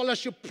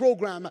scholarship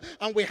program,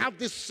 and we have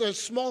this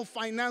small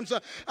finance.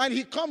 And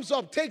he comes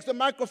up, takes the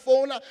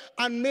microphone,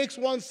 and makes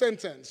one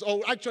sentence,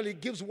 or actually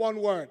gives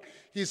one word.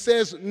 He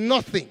says,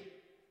 nothing.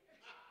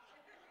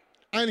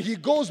 And he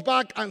goes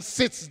back and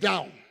sits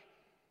down.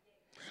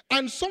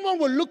 And someone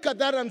will look at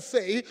that and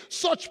say,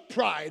 such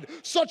pride,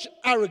 such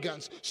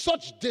arrogance,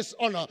 such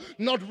dishonor,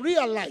 not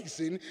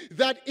realizing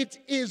that it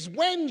is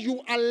when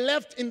you are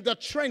left in the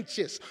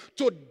trenches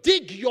to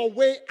dig your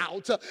way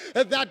out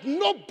that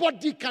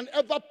nobody can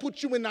ever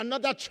put you in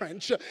another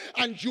trench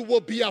and you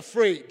will be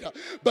afraid.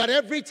 But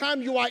every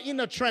time you are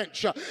in a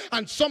trench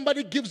and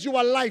somebody gives you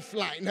a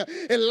lifeline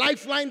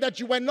that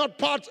you were not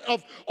part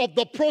of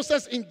the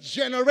process in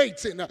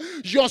generating,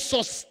 your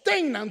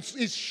sustenance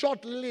is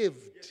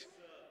short-lived.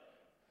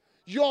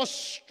 Your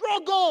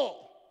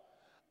struggle,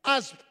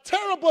 as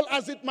terrible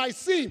as it might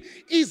seem,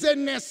 is a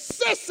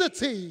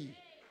necessity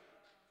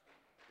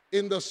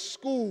in the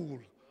school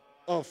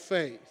of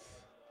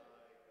faith.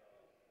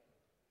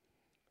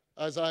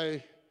 As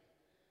I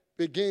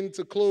begin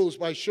to close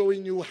by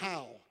showing you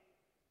how,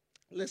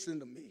 listen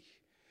to me,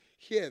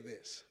 hear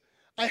this.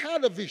 I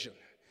had a vision.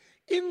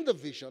 In the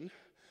vision,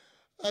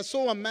 I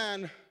saw a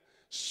man,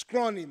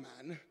 scrawny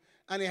man,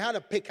 and he had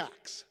a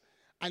pickaxe,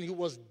 and he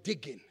was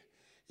digging.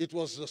 It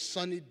was a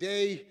sunny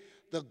day.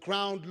 The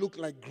ground looked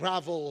like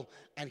gravel,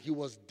 and he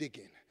was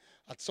digging.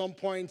 At some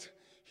point,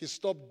 he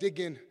stopped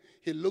digging.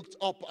 He looked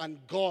up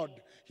at God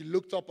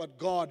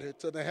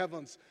to the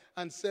heavens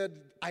and said,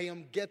 I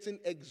am getting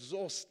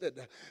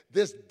exhausted.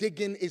 This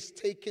digging is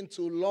taking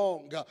too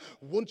long.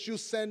 Won't you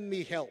send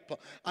me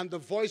help? And the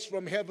voice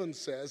from heaven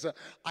says,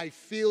 I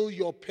feel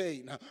your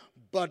pain,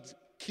 but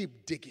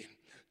keep digging.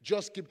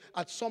 Just keep.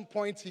 At some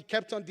point, he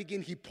kept on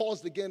digging. He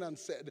paused again and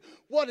said,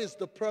 what is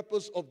the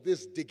purpose of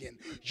this digging?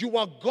 You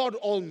are God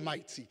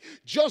Almighty.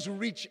 Just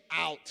reach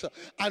out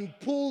and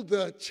pull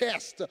the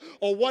chest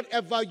or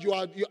whatever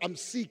I'm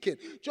seeking.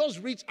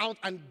 Just reach out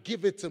and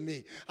give it to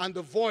me. And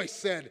the voice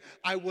said,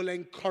 I will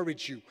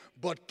encourage you,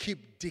 but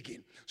keep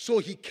digging. So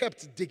he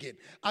kept digging.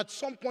 At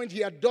some point,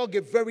 he had dug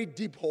a very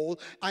deep hole,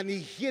 and he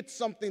hit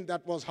something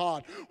that was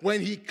hard.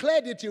 When he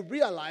cleared it, he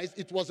realized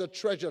it was a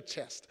treasure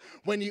chest.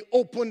 When he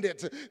opened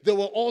it, there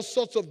were all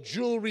sorts of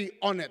jewelry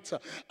on it.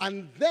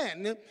 And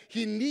then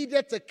he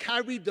needed to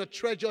carry the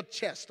treasure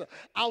chest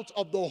out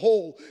of the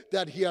hole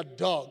that he had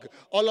dug.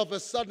 All of a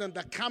sudden,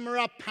 the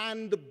camera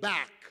panned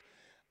back,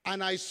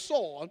 and I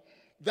saw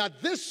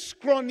that this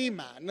scrawny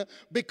man,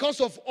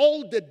 because of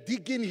all the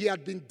digging he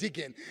had been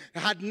digging,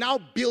 had now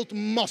built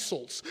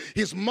muscles.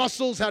 His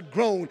muscles had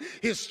grown.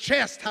 His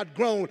chest had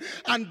grown.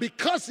 And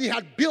because he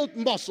had built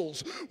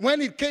muscles,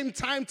 when it came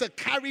time to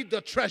carry the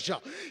treasure,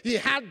 he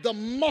had the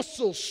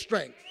muscle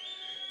strength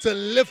to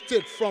lift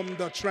it from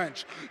the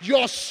trench.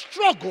 Your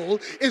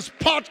struggle is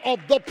part of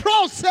the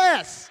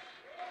process.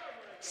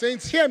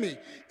 Saints, hear me.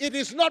 It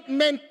is not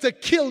meant to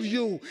kill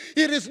you.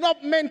 It is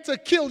not meant to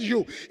kill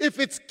you. If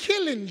it's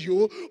killing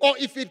you, or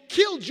if it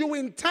killed you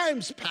in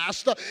times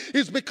past,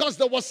 it's because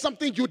there was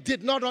something you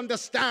did not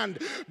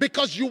understand.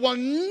 Because you will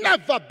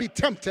never be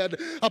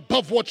tempted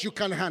above what you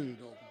can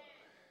handle.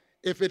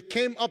 If it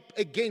came up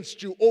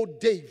against you, oh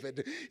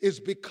David, it's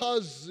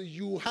because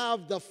you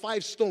have the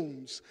 5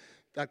 stones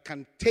that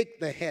can take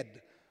the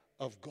head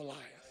of Goliath.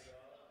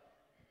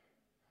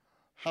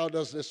 How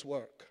does this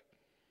work?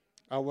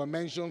 I will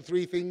mention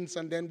 3 things,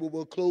 and then we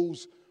will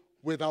close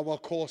with our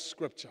core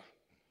scripture.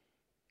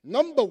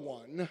 Number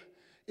 1,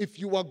 if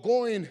you are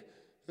going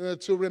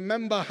to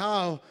remember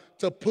how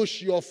to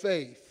push your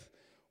faith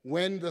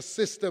when the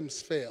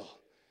systems fail,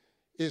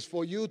 is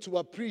for you to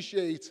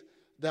appreciate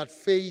that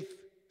faith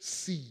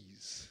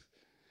sees.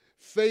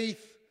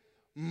 Faith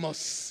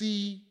must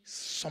see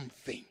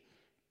something.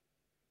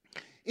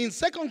 In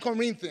 2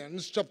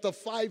 Corinthians chapter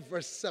 5,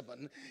 verse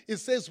 7, it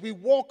says, we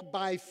walk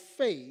by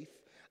faith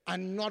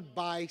and not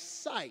by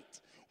sight,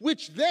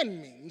 which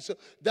then means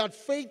that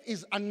faith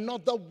is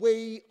another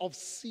way of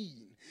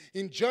seeing.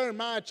 In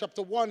Jeremiah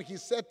chapter 1, he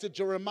said to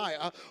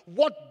Jeremiah,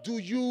 what do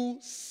you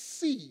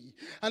see?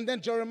 And then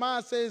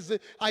Jeremiah says,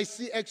 I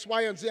see X,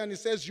 Y, and Z. And he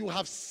says, you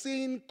have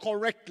seen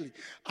correctly.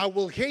 I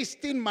will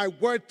hasten my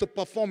word to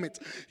perform it.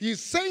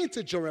 He's saying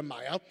to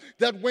Jeremiah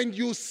that when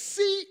you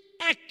see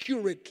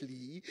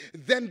accurately,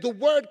 then the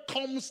word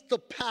comes to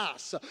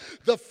pass.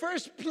 The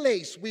first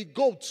place we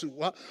go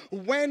to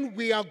when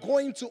we are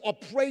going to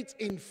operate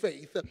in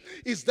faith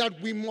is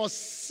that we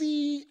must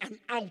see an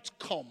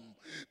outcome.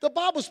 The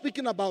Bible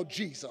speaking about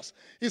Jesus,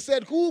 he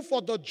said, who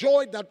for the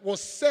joy that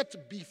was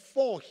set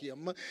before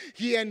him,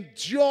 he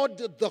endured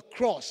the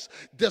cross,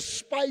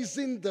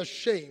 despising the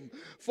shame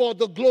for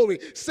the glory.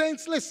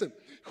 Saints, listen,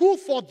 who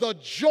for the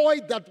joy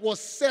that was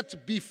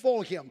set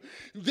before him.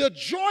 The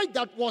joy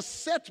that was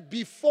set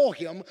before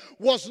him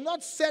was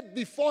not set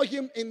before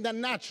him in the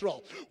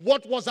natural.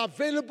 What was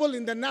available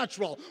in the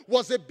natural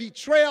was a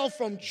betrayal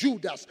from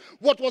Judas.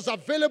 What was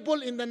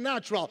available in the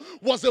natural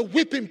was a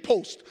whipping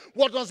post.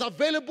 What was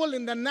available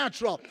in the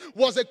natural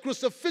was a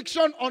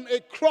crucifixion on a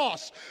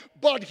cross.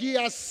 But he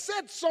has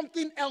set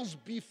something else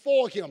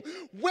before him.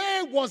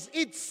 Where was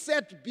it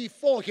set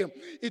before him?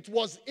 It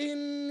was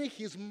in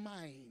his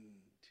mind.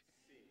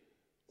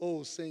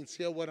 Oh, saints,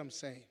 hear what I'm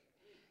saying.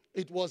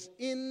 It was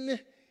in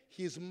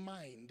his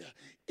mind.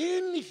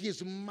 In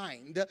his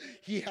mind,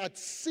 he had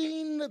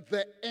seen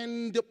the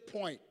end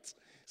point.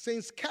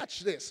 Saints,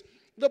 catch this.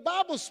 The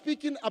Bible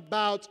speaking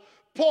about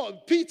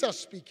Peter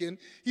speaking,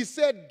 he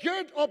said,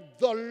 gird up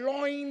the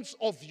loins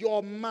of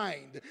your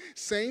mind.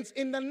 Saints,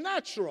 in the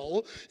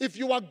natural, if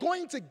you are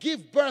going to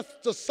give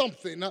birth to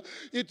something,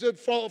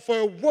 for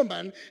a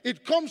woman,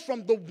 it comes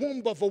from the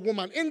womb of a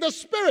woman. In the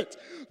spirit,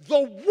 the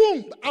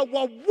womb,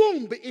 our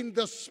womb in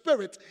the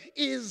spirit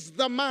is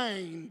the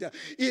mind.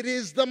 It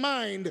is the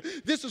mind.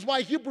 This is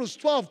why Hebrews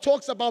 12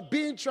 talks about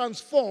being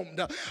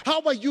transformed.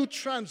 How are you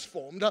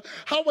transformed?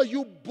 How are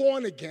you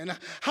born again?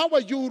 How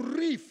are you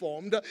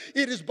reformed?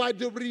 It is by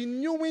the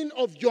renewing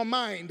of your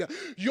mind.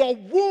 Your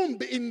womb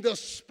in the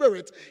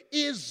spirit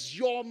is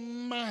your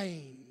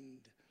mind.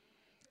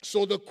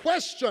 So the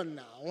question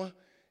now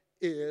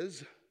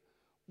is,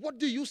 what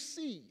do you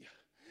see?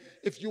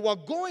 If you are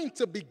going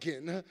to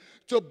begin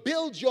to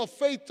build your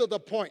faith to the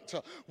point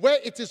where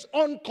it is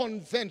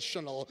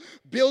unconventional,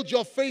 build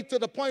your faith to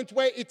the point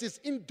where it is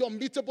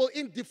indomitable,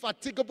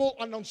 indefatigable,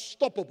 and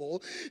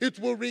unstoppable, it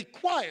will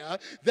require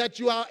that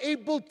you are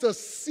able to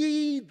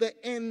see the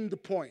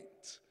end point.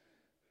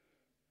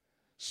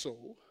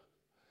 So,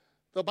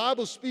 the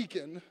Bible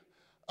speaking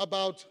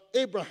about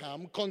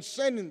Abraham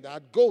concerning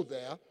that, go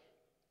there,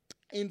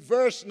 in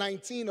verse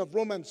 19 of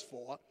Romans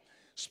 4,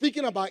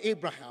 speaking about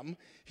Abraham,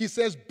 he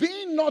says,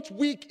 being not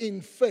weak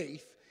in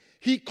faith,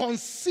 he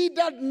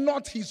considered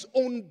not his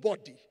own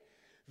body.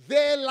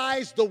 There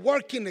lies the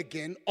working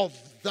again of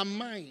the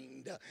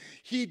mind.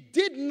 He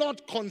did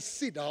not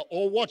consider,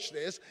 or watch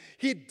this,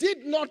 he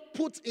did not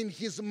put in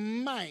his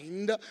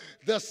mind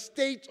the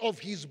state of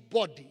his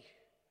body.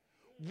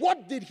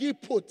 What did he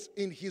put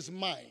in his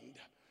mind?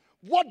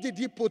 What did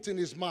he put in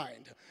his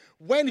mind?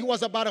 When he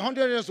was about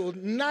 100 years old,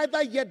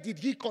 neither yet did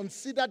he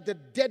consider the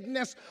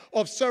deadness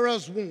of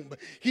Sarah's womb.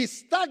 He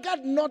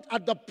staggered not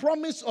at the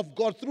promise of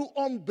God through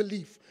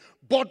unbelief,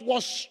 but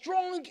was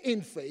strong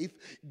in faith,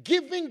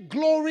 giving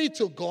glory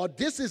to God.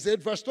 This is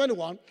it, verse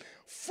 21.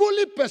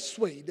 Fully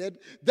persuaded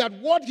that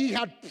what he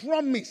had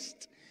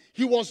promised,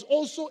 he was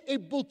also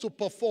able to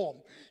perform.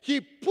 He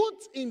put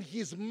in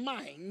his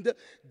mind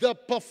the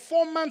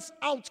performance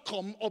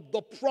outcome of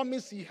the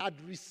promise he had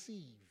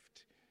received.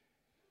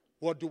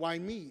 What do I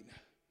mean?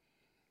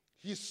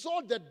 He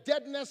saw the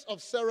deadness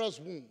of Sarah's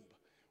womb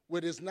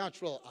with his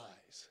natural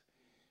eyes.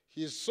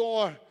 He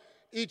saw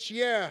each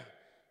year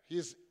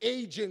his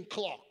aging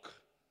clock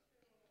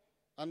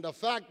and the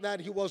fact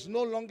that he was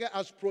no longer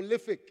as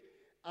prolific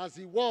as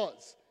he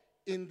was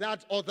in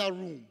that other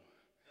room.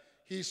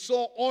 He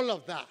saw all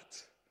of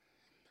that.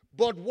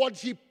 But what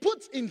he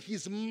put in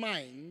his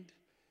mind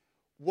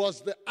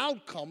was the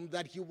outcome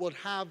that he would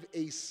have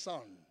a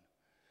son.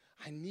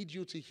 I need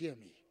you to hear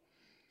me.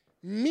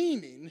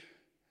 Meaning,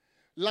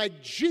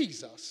 like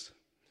Jesus,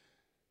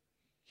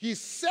 he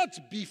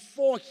set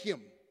before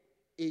him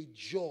a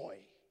joy.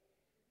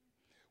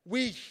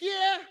 We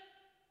hear,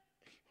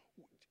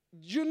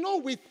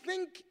 we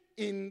think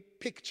in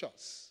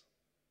pictures,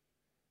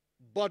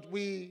 but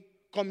we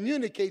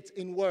communicate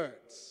in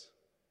words.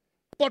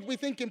 But we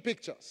think in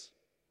pictures.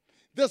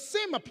 The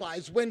same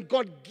applies when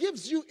God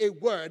gives you a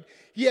word,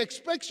 he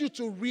expects you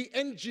to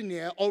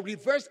re-engineer or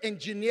reverse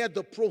engineer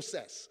the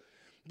process.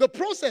 The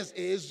process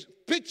is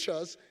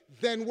pictures,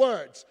 then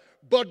words.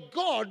 But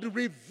God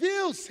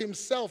reveals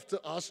himself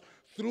to us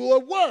through a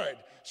word.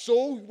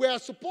 So we are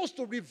supposed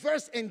to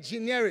reverse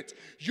engineer it.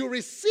 You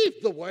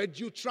receive the word,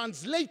 you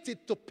translate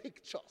it to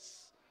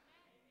pictures.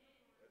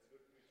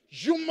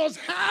 You must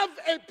have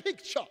a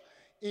picture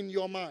in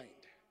your mind.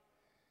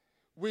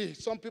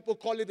 Some people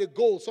call it a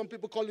goal, some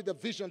people call it a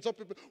vision, some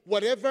people,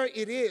 whatever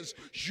it is,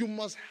 you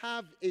must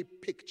have a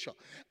picture.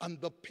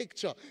 And the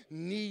picture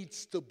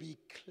needs to be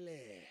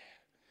clear.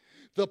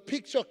 The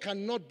picture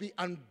cannot be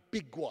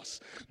ambiguous.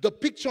 The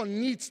picture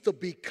needs to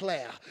be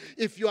clear.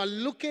 If you are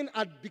looking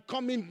at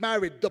becoming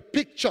married, the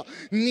picture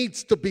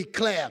needs to be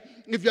clear.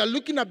 If you are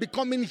looking at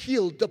becoming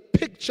healed, the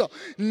picture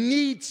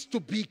needs to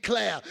be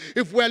clear.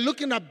 If we're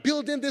looking at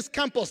building this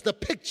campus, the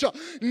picture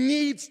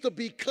needs to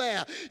be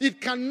clear.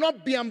 It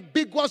cannot be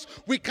ambiguous.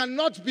 We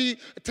cannot be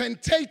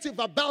tentative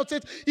about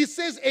it. He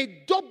says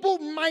a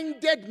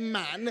double-minded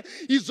man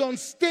is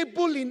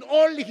unstable in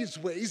all his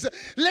ways.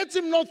 Let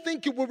him not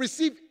think he will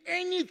receive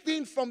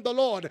anything from the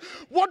Lord.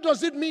 What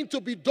does it mean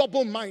to be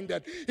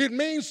double-minded? It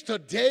means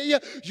today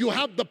you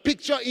have the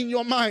picture in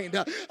your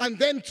mind, and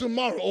then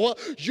tomorrow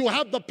you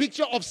have the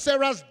picture of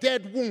Sarah's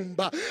dead womb,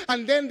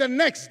 And then the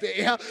next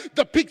day,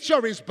 the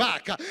picture is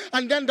back.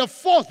 And then the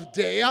fourth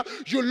day,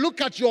 you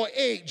look at your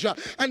age.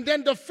 And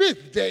then the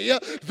fifth day,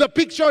 the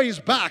picture is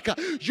back.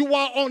 You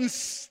are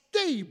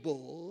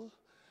unstable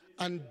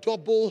and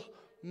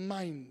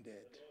double-minded.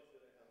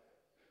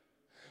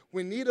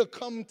 We need to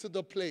come to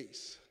the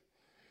place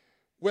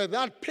where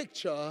that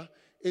picture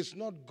is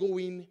not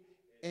going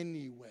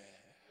anywhere.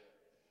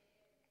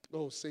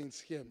 Oh, saints,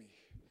 hear me.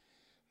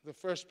 The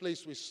first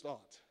place we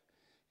start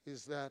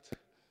is that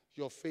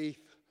your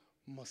faith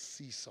must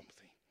see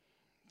something.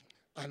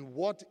 And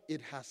what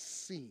it has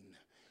seen,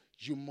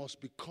 you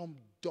must become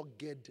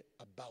dogged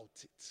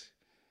about it.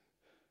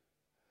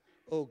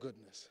 Oh,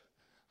 goodness.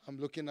 I'm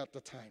looking at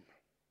the time.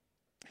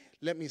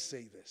 Let me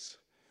say this.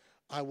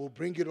 I will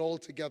bring it all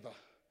together,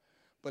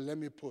 but let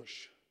me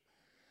push.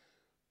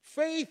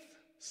 Faith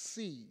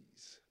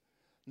sees.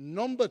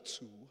 Number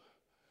two,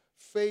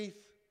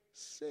 faith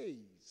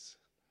says.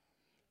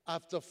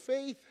 After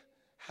faith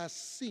has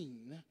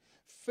seen,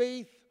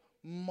 faith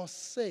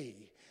must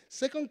say.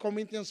 2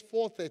 Corinthians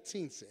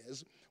 4:13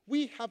 says,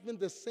 we having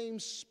the same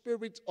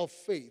spirit of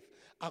faith,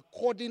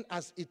 according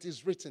as it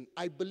is written,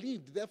 I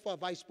believed, therefore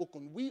have I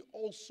spoken. We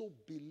also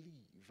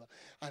believe,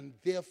 and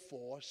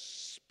therefore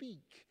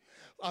speak.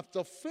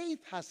 After faith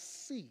has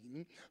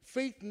seen,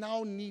 faith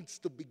now needs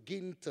to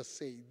begin to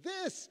say.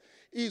 This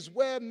is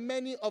where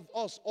many of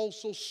us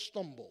also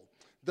stumble,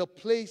 the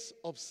place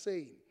of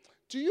saying.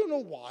 Do you know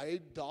why,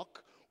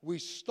 Doc, we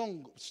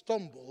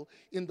stumble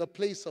in the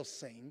place of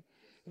saying?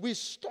 We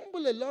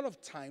stumble a lot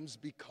of times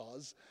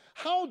because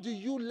how do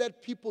you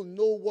let people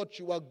know what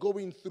you are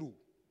going through?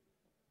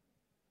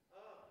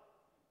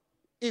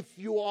 If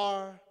you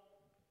are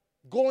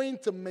going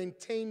to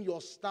maintain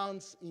your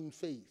stance in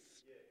faith.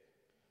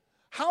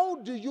 How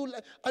do you,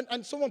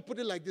 and someone put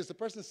it like this, the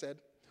person said,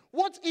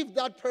 what if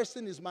that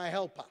person is my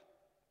helper?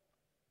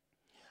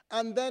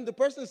 And then the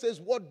person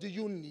says, what do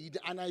you need?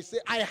 And I say,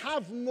 I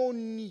have no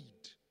need,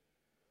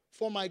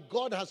 for my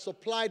God has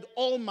supplied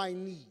all my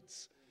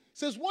needs.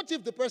 Says, what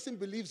if the person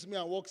believes me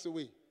and walks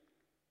away?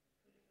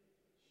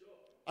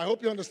 I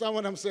hope you understand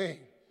what I'm saying.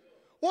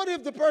 What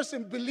if the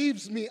person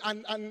believes me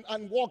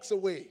and walks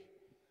away?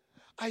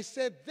 I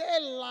said,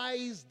 there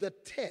lies the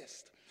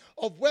test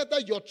of whether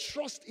your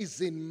trust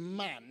is in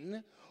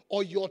man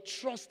or your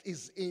trust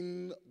is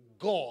in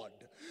God.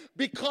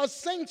 Because,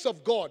 saints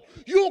of God,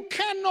 you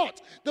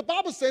cannot. The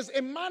Bible says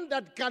a man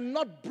that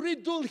cannot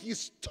bridle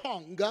his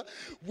tongue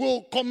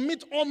will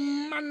commit all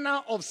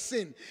manner of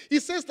sin. He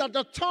says that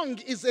the tongue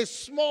is a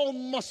small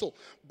muscle,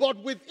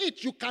 but with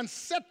it you can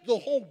set the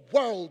whole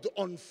world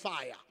on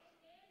fire.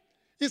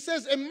 He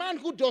says a man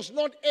who does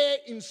not err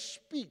in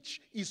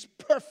speech is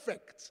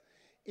perfect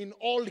in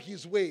all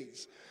his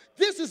ways.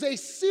 This is a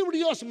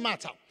serious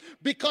matter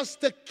because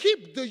to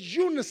keep the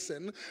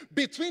unison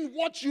between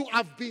what you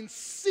have been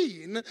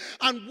seeing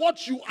and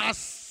what you are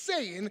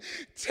saying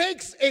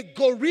takes a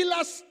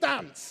gorilla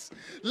stance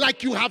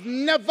like you have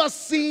never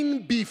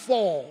seen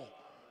before.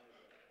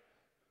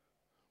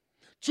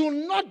 To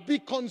not be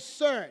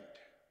concerned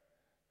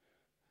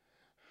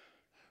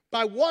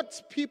by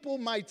what people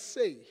might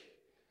say.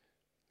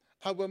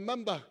 I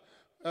remember,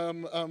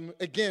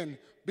 again,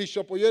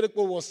 Bishop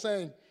Oyedepo was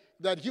saying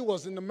that he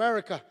was in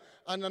America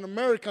and an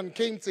American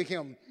came to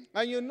him.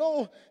 And you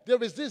know,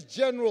 there is this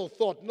general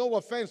thought, no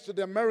offense to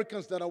the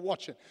Americans that are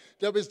watching,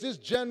 there is this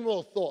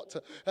general thought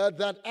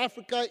that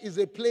Africa is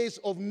a place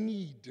of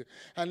need.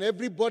 And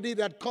everybody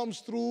that comes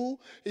through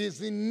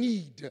is in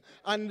need.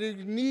 And they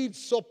need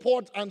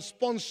support and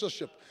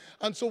sponsorship.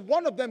 And so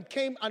one of them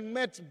came and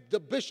met the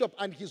bishop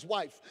and his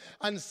wife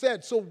and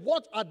said, so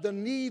what are the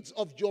needs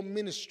of your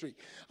ministry?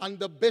 And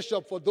the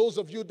bishop, for those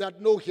of you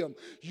that know him,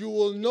 you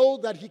will know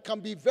that he can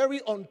be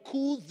very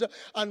uncouth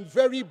and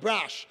very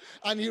brash.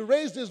 And he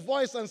raised his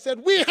voice and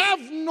said, we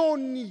have no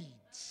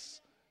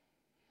needs.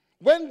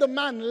 When the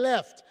man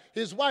left,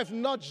 his wife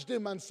nudged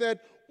him and said,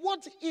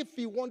 what if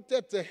he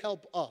wanted to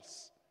help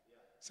us?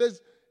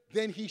 Says,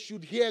 then he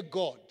should hear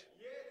God.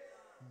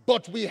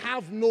 But we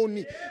have no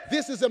need.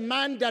 This is a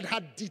man that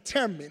had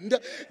determined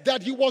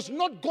that he was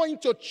not going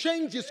to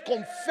change his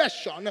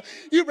confession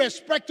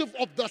irrespective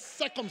of the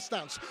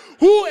circumstance.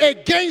 Who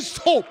against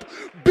hope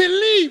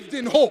believed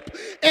in hope.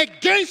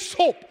 Against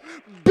hope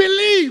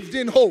believed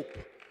in hope.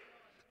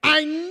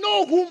 I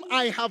know whom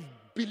I have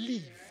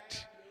believed.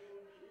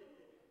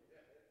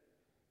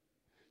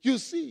 You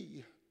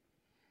see,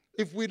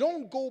 if we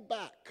don't go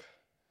back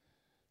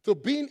to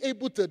being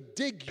able to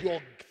dig your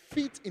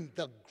feet in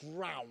the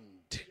ground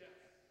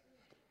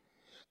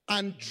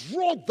and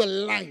draw the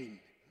line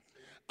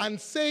and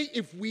say,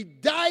 if we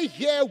die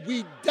here,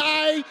 we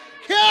die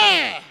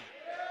here.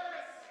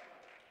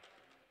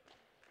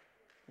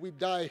 We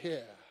die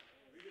here.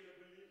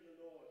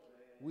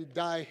 We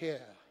die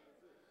here.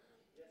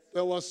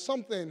 There was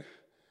something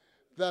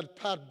that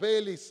Pat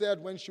Bailey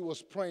said when she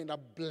was praying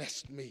that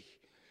blessed me.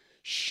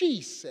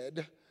 She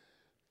said,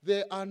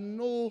 there are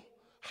no,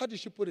 how did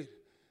she put it?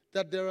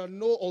 That there are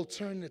no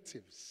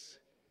alternatives.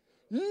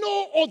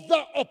 No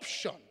other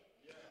option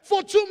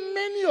For too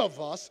many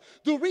of us,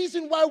 the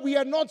reason why we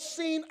are not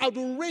seeing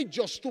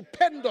outrageous,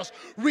 stupendous,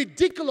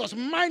 ridiculous,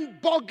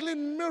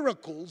 mind-boggling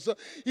miracles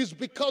is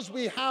because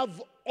we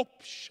have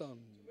options.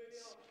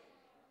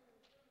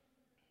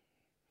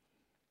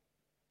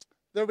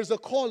 There is a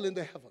call in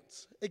the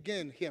heavens.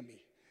 Again, hear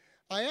me.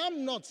 I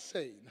am not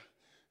saying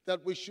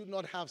that we should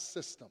not have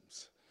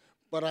systems,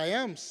 but I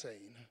am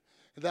saying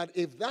that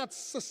if that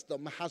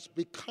system has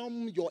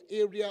become your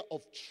area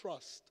of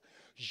trust,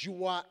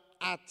 you are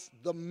at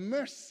the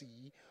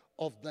mercy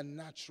of the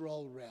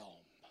natural realm.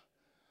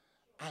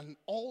 And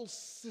all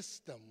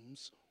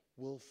systems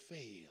will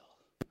fail.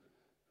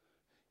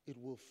 It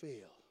will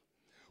fail.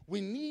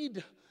 We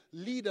need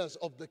leaders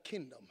of the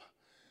kingdom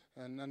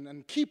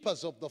and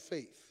keepers of the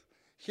faith.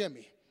 Hear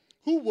me.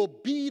 Who will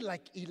be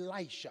like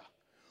Elisha,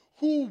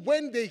 who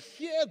when they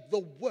hear the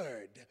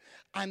word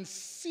and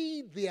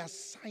see the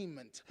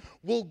assignment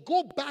will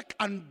go back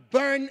and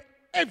burn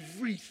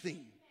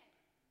everything.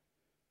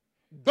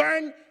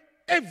 Burn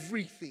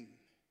everything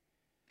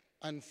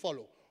and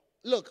follow.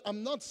 Look,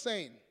 I'm not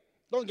saying,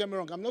 don't get me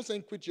wrong, I'm not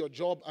saying quit your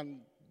job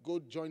and go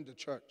join the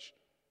church.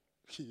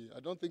 I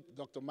don't think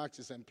Dr. Max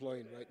is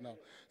employing right now.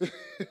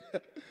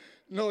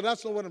 No,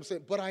 that's not what I'm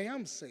saying. But I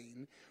am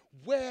saying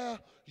where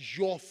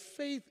your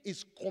faith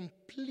is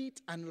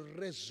complete and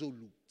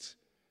resolute.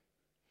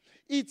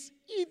 It's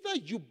either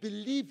you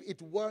believe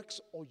it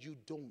works or you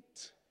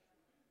don't.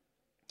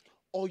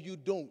 Or you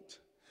don't.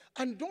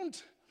 And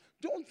don't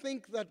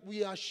think that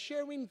we are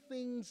sharing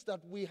things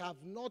that we have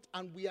not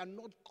and we are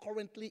not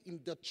currently in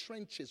the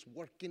trenches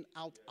working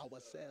out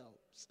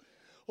ourselves.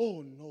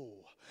 Oh no.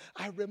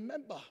 I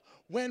remember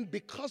when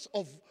because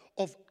of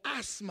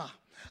asthma,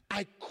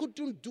 I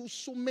couldn't do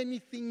so many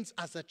things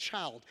as a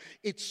child.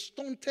 It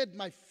stunted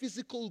my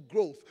physical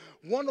growth.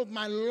 One of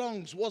my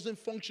lungs wasn't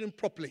functioning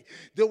properly.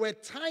 There were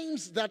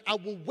times that I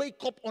would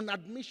wake up on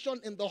admission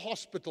in the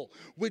hospital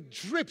with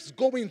drips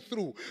going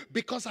through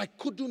because I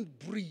couldn't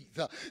breathe.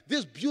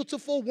 This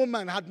beautiful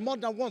woman had more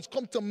than once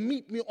come to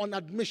meet me on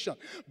admission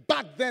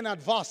back then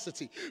at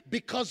varsity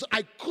because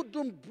I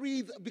couldn't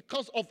breathe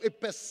because of a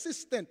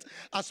persistent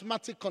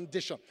asthmatic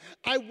condition.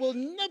 I will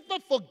never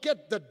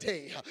forget the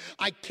day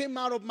I came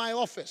out of my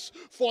office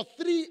for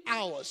 3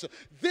 hours.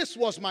 This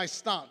was my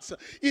stance.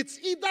 It's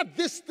either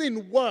this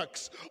thing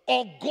works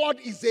or God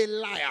is a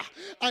liar.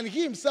 And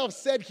he himself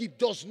said he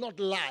does not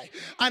lie.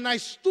 And I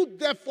stood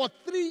there for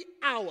 3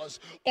 hours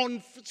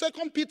on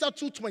 2 Peter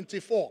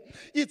 2:24.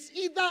 It's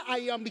either I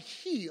am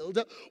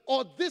healed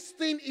or this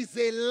thing is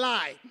a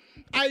lie.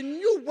 I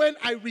knew when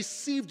I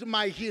received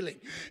my healing.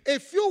 A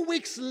few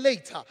weeks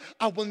later,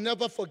 I will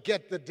never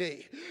forget the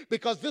day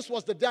because this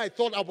was the day I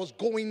thought I was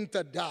going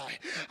to die.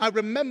 I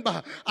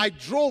remember I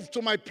drove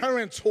to my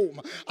parents'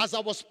 home. As I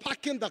was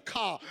parking the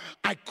car,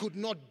 I could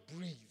not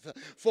breathe.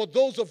 For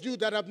those of you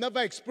that have never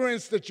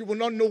experienced it, you will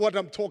not know what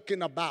I'm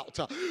talking about.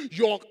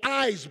 Your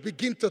eyes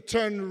begin to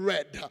turn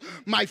red.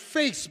 My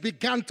face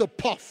began to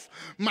puff.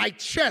 My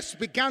chest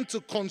began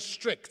to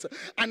constrict,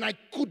 and I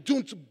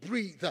couldn't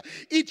breathe.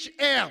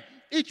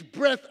 Each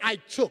breath I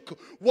took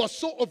was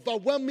so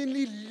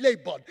overwhelmingly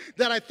labored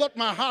that I thought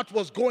my heart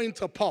was going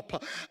to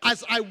pop.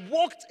 As I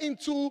walked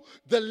into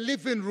the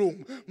living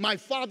room, my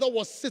father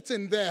was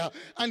sitting there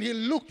and he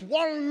looked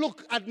one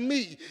look at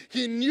me.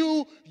 He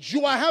knew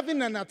you are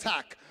having an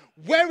attack.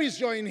 Where is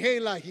your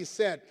inhaler? He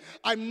said.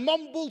 I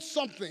mumbled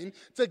something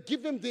to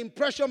give him the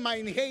impression my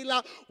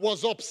inhaler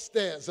was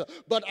upstairs,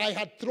 but I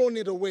had thrown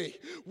it away.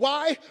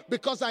 Why?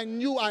 Because I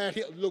knew I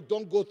had. Look,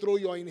 don't go throw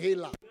your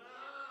inhaler.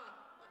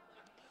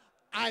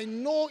 I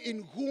know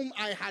in whom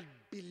I had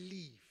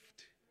believed.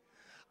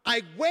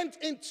 I went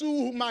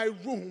into my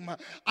room.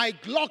 I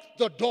locked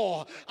the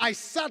door. I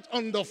sat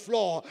on the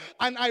floor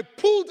and I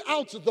pulled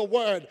out the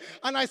word.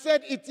 And I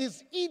said, it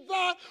is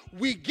either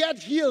we get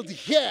healed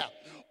here.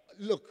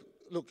 Look,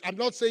 I'm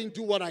not saying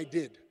do what I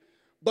did,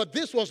 but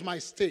this was my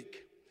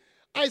stake.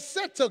 I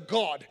said to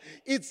God,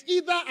 it's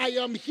either I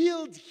am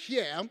healed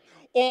here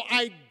or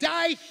I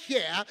die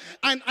here,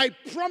 and I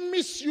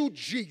promise you,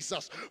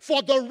 Jesus,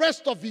 for the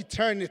rest of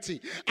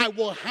eternity, I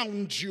will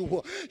hound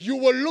you. You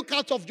will look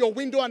out of your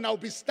window and I'll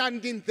be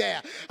standing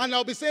there. And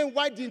I'll be saying,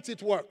 why didn't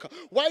it work?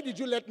 Why did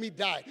you let me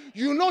die?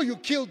 You know you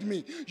killed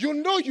me. You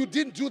know you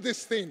didn't do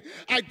this thing.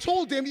 I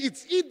told him,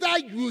 it's either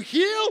you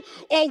heal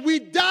or we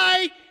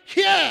die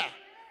here.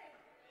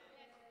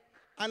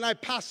 And I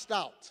passed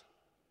out.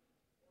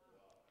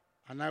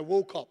 And I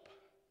woke up.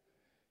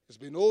 It's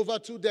been over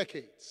 2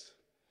 decades.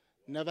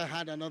 Never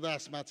had another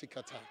asthmatic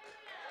attack.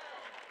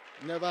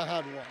 Never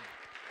had one.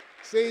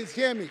 Saints,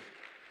 hear me.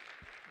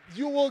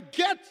 You will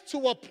get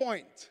to a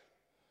point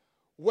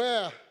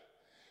where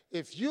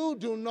if you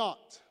do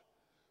not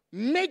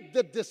make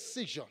the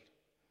decision,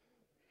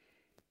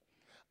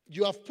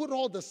 you have put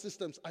all the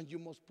systems and you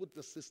must put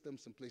the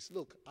systems in place.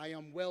 Look, I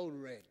am well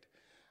read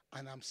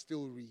and I'm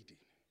still reading.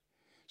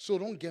 So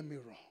don't get me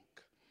wrong.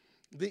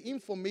 The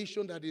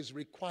information that is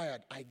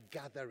required, I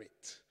gather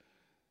it.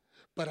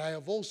 But I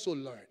have also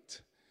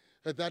learned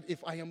that if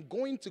I am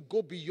going to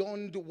go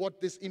beyond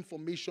what this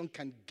information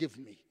can give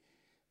me,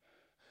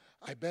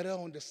 I better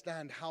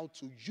understand how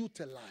to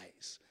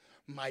utilize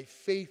my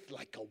faith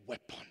like a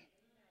weapon.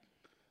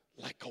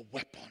 Like a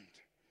weapon.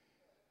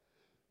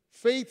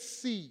 Faith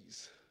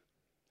sees.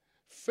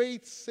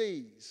 Faith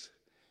says.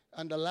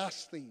 And the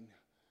last thing,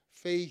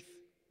 faith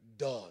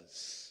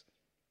does.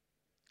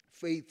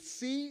 Faith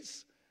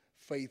sees,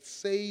 faith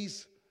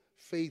says,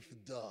 faith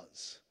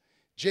does.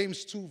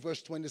 James 2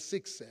 verse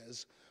 26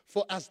 says,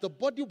 for as the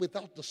body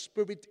without the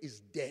spirit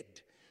is dead,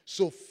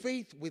 so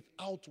faith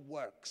without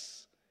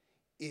works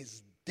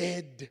is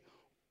dead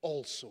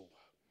also.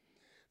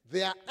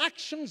 There are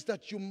actions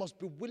that you must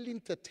be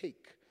willing to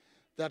take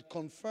that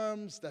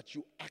confirms that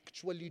you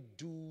actually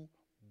do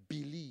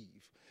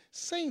believe.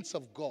 Saints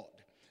of God,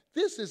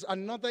 this is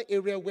another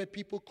area where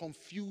people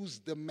confuse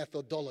the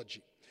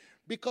methodology.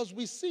 Because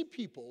we see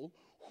people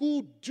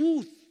who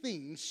do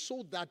things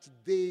so that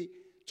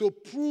to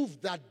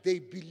prove that they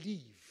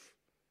believe.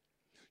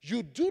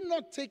 You do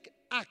not take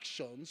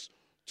actions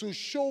to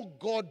show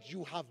God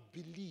you have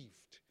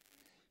believed.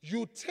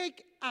 You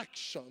take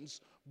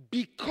actions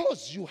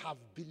because you have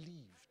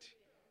believed.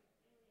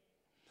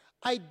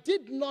 I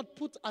did not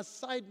put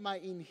aside my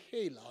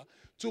inhaler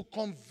to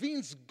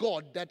convince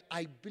God that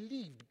I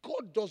believed.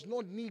 God does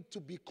not need to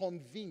be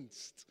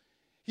convinced.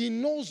 He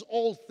knows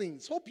all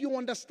things. Hope you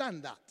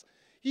understand that.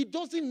 He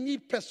doesn't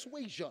need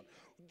persuasion.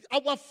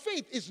 Our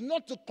faith is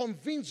not to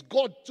convince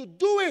God to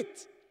do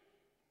it.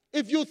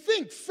 If you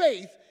think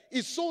faith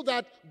is so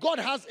that God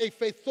has a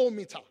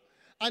faithometer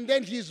and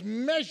then he's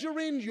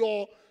measuring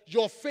your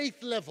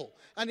faith level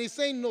and he's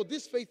saying, no,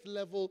 this faith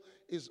level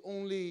is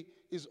only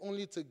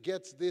to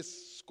get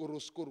this skoro.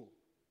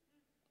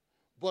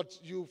 But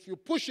if you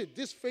push it,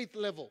 this faith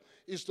level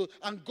is to,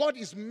 and God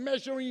is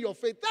measuring your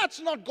faith.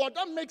 That's not God.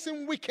 That makes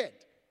him wicked.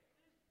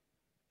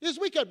 He's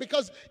wicked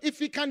because if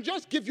he can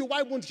just give you,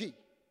 why won't he?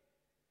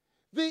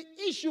 The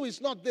issue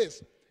is not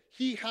this.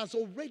 He has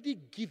already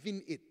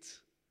given it.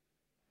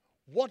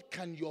 What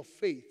can your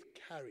faith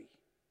carry?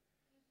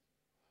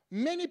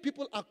 Many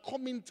people are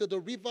coming to the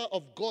river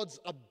of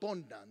God's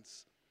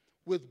abundance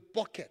with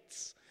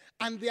buckets.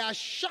 And they are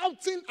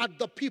shouting at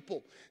the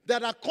people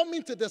that are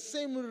coming to the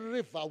same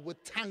river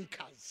with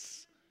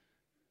tankers.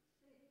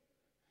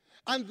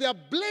 And they are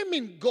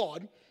blaming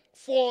God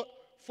for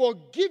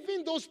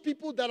giving those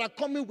people that are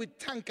coming with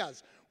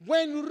tankers,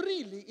 when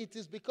really it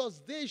is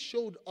because they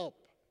showed up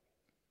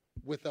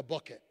with a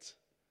bucket.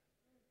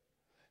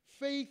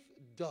 Faith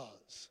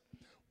does.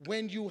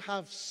 When you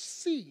have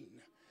seen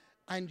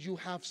and you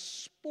have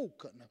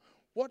spoken,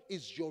 what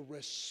is your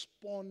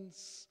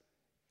response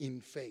in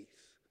faith?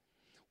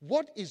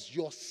 What is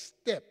your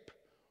step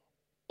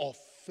of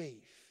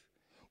faith?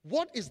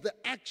 What is the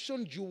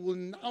action you will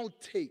now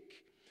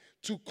take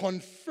to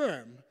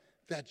confirm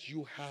that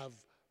you have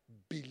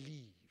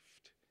believed?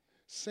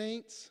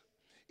 Saints,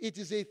 it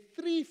is a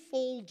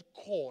threefold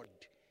cord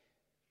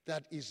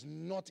that is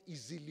not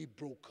easily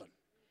broken.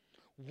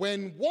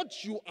 When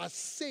what you are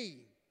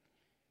saying,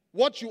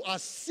 what you are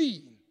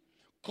seeing,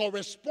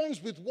 corresponds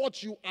with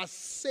what you are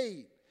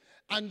saying,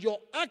 and your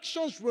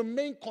actions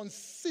remain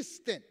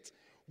consistent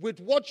with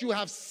what you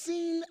have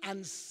seen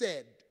and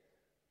said,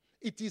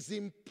 it is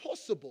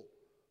impossible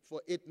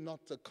for it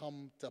not to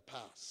come to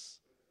pass.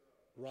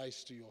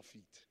 Rise to your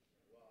feet.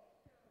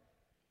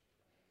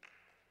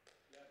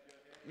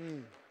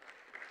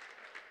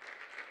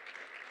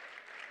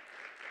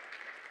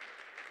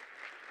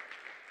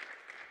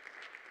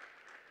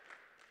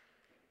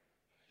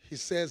 He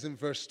says in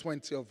verse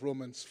 20 of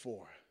Romans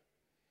 4,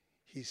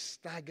 he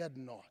staggered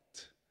not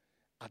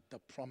at the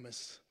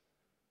promise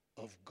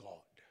of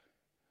God.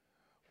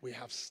 We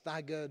have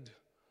staggered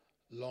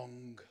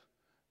long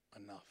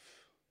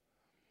enough.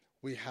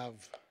 We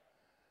have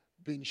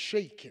been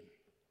shaken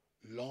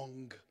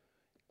long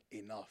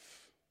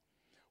enough.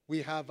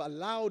 We have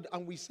allowed,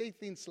 and we say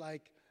things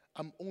like,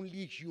 I'm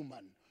only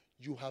human.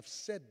 You have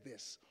said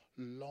this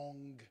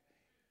long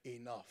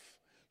enough.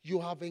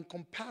 You have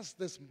encompassed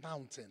this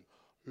mountain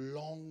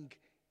long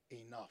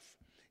enough.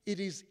 It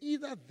is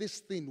either this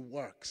thing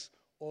works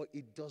or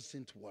it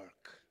doesn't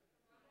work.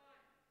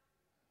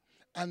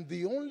 And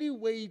the only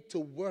way to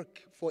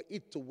work, for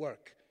it to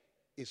work,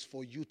 is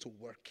for you to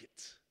work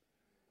it.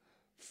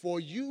 For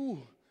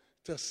you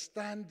to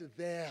stand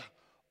there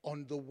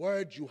on the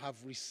word you have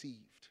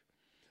received.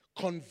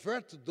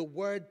 Convert the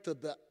word to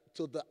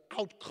the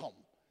outcome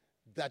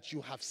that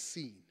you have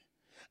seen.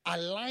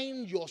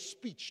 Align your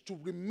speech to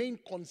remain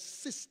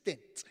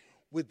consistent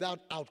without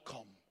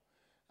outcome.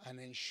 And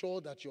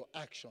ensure that your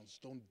actions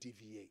don't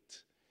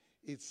deviate.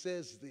 It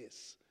says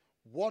this,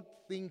 what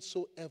things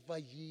soever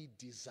ye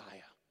desire,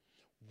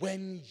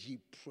 when ye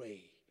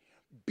pray,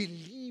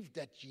 believe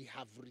that ye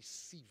have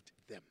received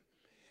them,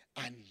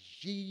 and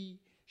ye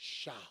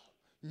shall,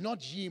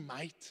 not ye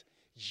might,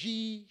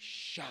 ye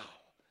shall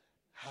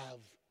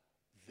have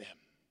them.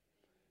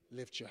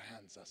 Lift your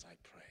hands as I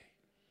pray.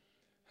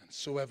 And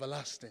so,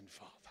 everlasting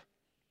Father,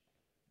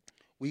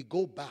 we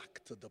go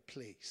back to the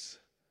place.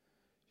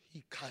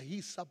 We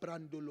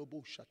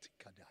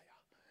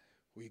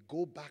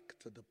go back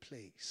to the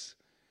place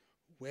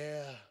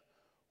where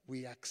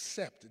we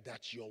accept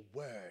that your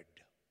word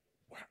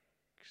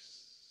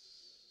works.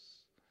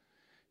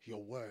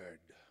 Your word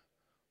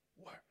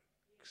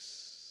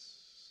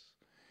works.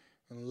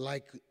 And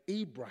like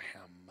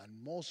Abraham,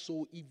 and more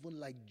so even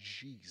like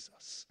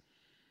Jesus,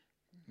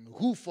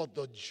 who for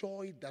the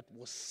joy that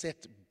was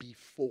set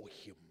before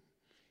him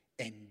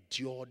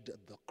endured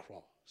the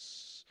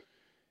cross.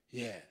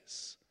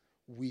 Yes,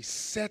 we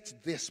set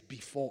this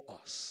before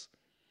us.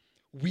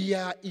 We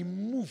are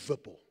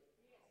immovable,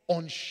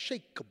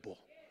 unshakable.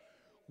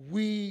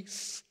 We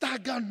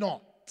stagger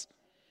not.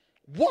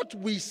 What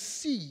we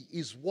see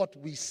is what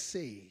we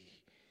say.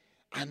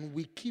 And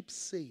we keep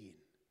saying,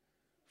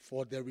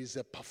 for there is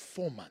a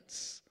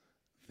performance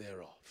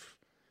thereof.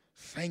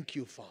 Thank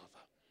you, Father,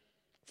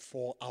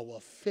 for our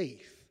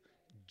faith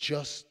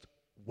just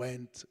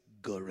went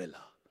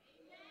gorilla.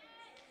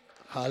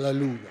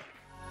 Hallelujah.